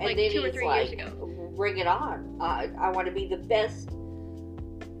 Yeah. And like then 2 or 3 years ago. Bring it on. I want to be the best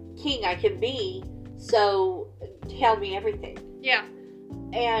king I can be, so tell me everything. Yeah.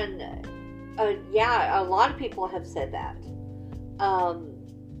 And, a lot of people have said that.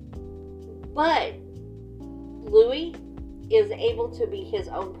 But Louis is able to be his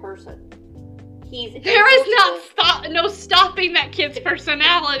own person. There is no stopping that kid's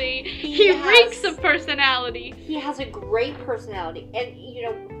personality. He reeks of personality. He has a great personality. And, you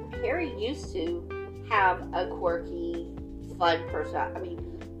know, Harry used to have a quirky, fun personality. I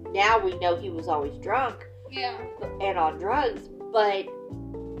mean, now we know he was always drunk. Yeah. And on drugs. But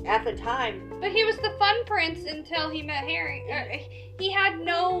at the time... But he was the fun prince until he met Harry. He had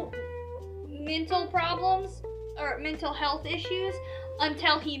no mental problems or mental health issues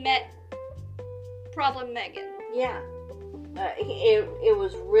until he met Problem Meghan. Yeah. It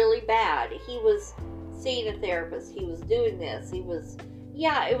was really bad. He was seeing a therapist. He was doing this. It was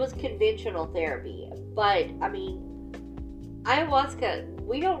conventional therapy. But, I mean, ayahuasca,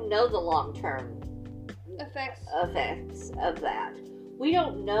 we don't know the long-term effects of that. We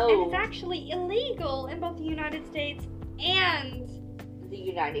don't know. And it's actually illegal in both the United States and the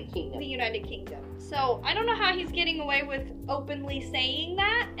United Kingdom. So, I don't know how he's getting away with openly saying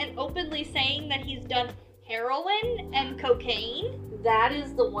that and openly saying that he's done heroin and cocaine. That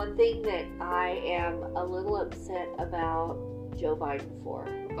is the one thing that I am a little upset about Joe Biden for.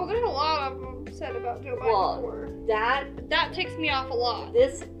 Oh, there's a lot I'm upset about Joe Biden for. That ticks me off a lot.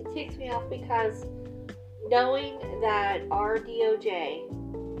 This ticks me off because knowing that our DOJ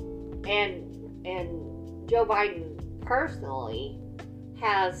and Joe Biden personally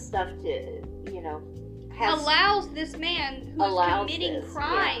has stuff to, you know, allows this man who's committing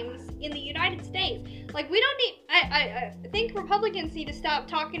crimes in the United States. Like, we don't need... I think Republicans need to stop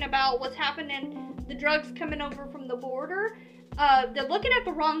talking about what's happening, the drugs coming over from the border. They're looking at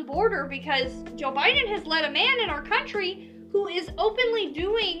the wrong border because Joe Biden has let a man in our country who is openly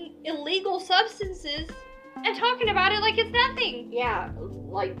doing illegal substances and talking about it like it's nothing. Yeah,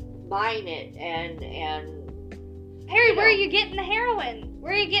 like buying it and Harry, where are you getting the heroin?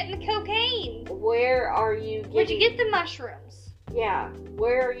 Where are you getting the cocaine? Where are you getting... Where'd you get the mushrooms? Yeah,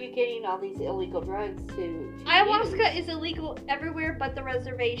 where are you getting all these illegal drugs to Ayahuasca is illegal everywhere but the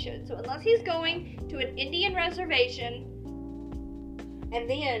reservation. So unless he's going to an Indian reservation... And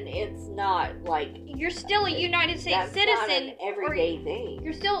then it's not like... You're still a United States citizen. That's not an everyday thing.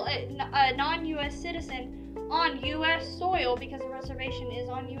 You're still a non-U.S. citizen on U.S. soil because the reservation is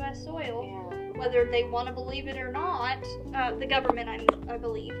on U.S. soil. Yeah. Whether they want to believe it or not, the government, I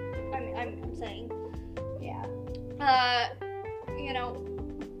believe. I'm saying. Yeah. You know,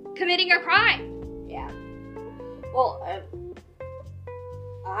 committing a crime. Yeah. Well,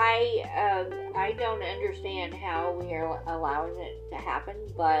 I don't understand how we are allowing it to happen,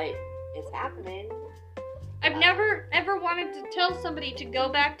 but it's happening. I've never ever wanted to tell somebody to go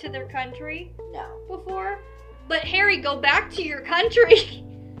back to their country. No. Before, but Harry, go back to your country.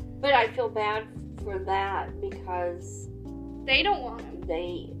 But I feel bad for that because they don't want him.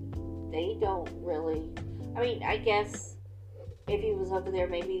 They don't really. I mean, I guess if he was over there,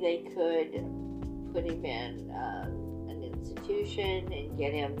 maybe they could put him in an institution and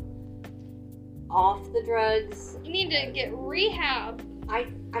get him off the drugs. You need to get rehab. I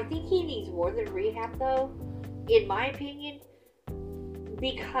think he needs more than rehab, though, in my opinion,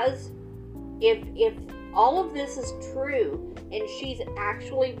 because if all of this is true and she's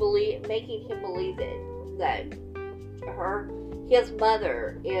actually making him believe that his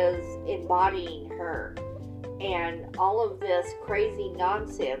mother is embodying her, and all of this crazy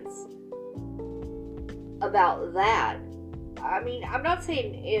nonsense about that. I mean, I'm not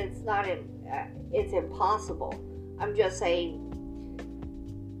saying it's impossible. I'm just saying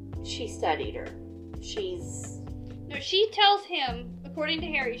she studied her. She tells him, according to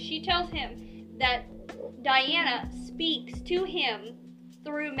Harry, she tells him that Diana speaks to him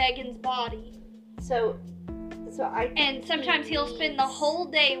through Meghan's body. So and sometimes he'll spend the whole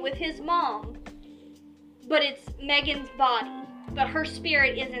day with his mom, but it's Meghan's body, but her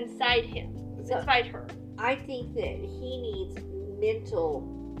spirit is inside him, inside her. I think that he needs mental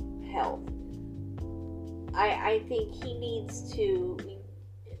health. I think he needs to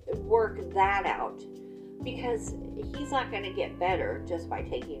work that out, because he's not going to get better just by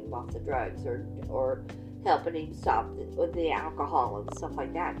taking him off the drugs or helping him stop with the alcohol and stuff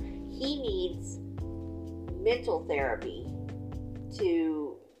like that. He needs mental therapy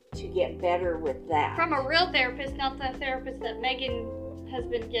to get better with that. From a real therapist, not the therapist that Meghan has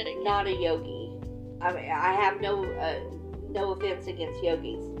been getting. Not a yogi. I mean, I have no offense against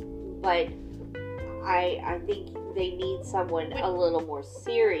yogis, but I think they need someone a little more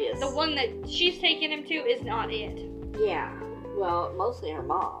serious. The one that she's taking him to is not it. Yeah. Well, mostly her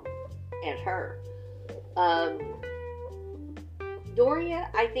mom and her. Doria,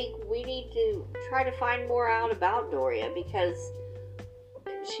 I think we need to try to find more out about Doria, because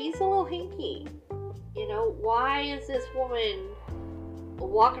she's a little hinky. You know, why is this woman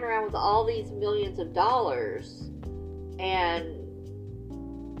walking around with all these millions of dollars, and,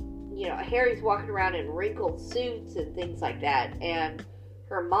 you know, Harry's walking around in wrinkled suits and things like that, and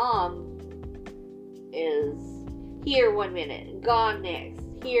her mom is here 1 minute, gone next,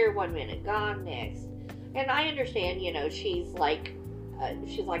 here 1 minute, gone next. And I understand, you know, she's like a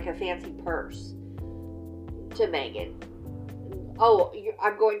fancy purse to Meghan. Oh,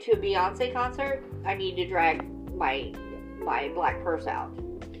 I'm going to a Beyonce concert? I need to drag my black purse out.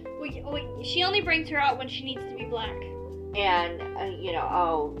 Well, she only brings her out when she needs to be black. And, you know,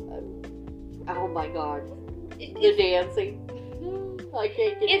 oh my God. The dancing. I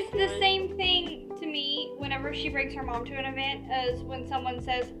can't get It's the same thing to me whenever she brings her mom to an event as when someone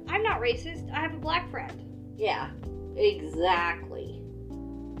says, I'm not racist, I have a black friend. Yeah, exactly.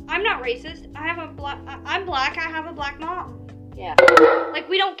 I'm not racist, I'm black, I have a black mom. Yeah. Like,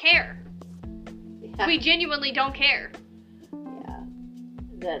 we don't care. Yeah. We genuinely don't care. Yeah.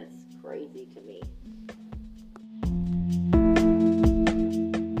 That's crazy to me.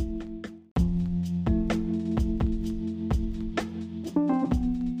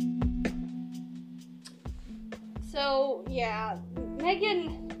 So, yeah,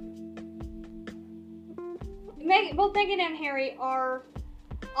 both Meghan and Harry are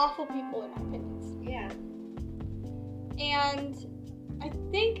awful people, in my opinion. Yeah. And I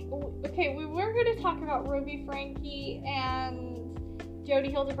think, okay, we were going to talk about Ruby Franke and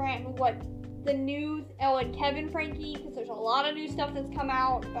Jodie Hildebrandt and what the news, and Kevin Franke, because there's a lot of new stuff that's come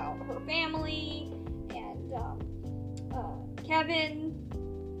out about her family and Kevin,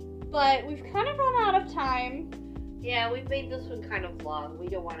 but we've kind of run out of time. Yeah, we've made this one kind of long. We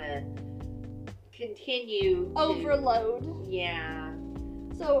don't want to continue overload. Yeah.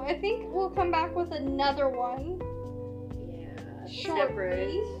 So I think we'll come back with another one. Yeah.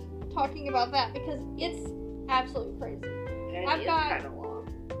 Shortly, talking about that, because it's absolutely crazy. And it's kind of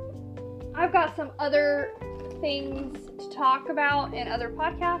long. I've got some other things to talk about in other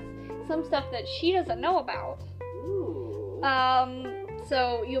podcasts. Some stuff that she doesn't know about. Ooh.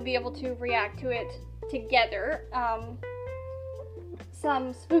 So you'll be able to react to it together.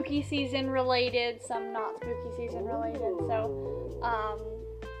 Some spooky season related, some not spooky season related. So,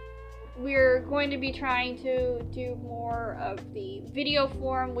 we're going to be trying to do more of the video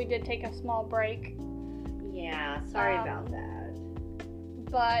form. We did take a small break. Yeah, sorry about that.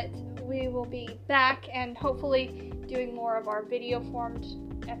 But we will be back and hopefully doing more of our video formed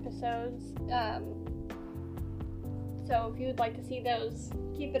episodes. So if you would like to see those,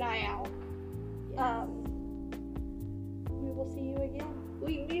 keep an eye out. Yes. We will see you again.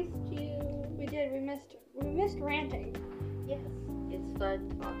 We missed you. We did. We missed ranting. Yes, it's fun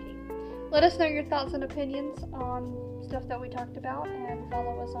talking. Let us know your thoughts and opinions on stuff that we talked about, and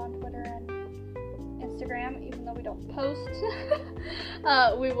follow us on Twitter and Instagram, even though we don't post.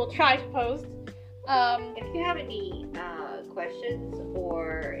 We will try to post. If you have any questions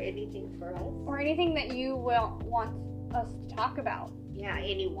or anything for us, or anything that you will want us to talk about. Yeah,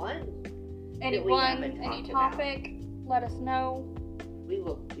 anyone, any topic, let us know. We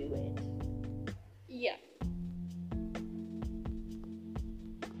will do it. Yeah.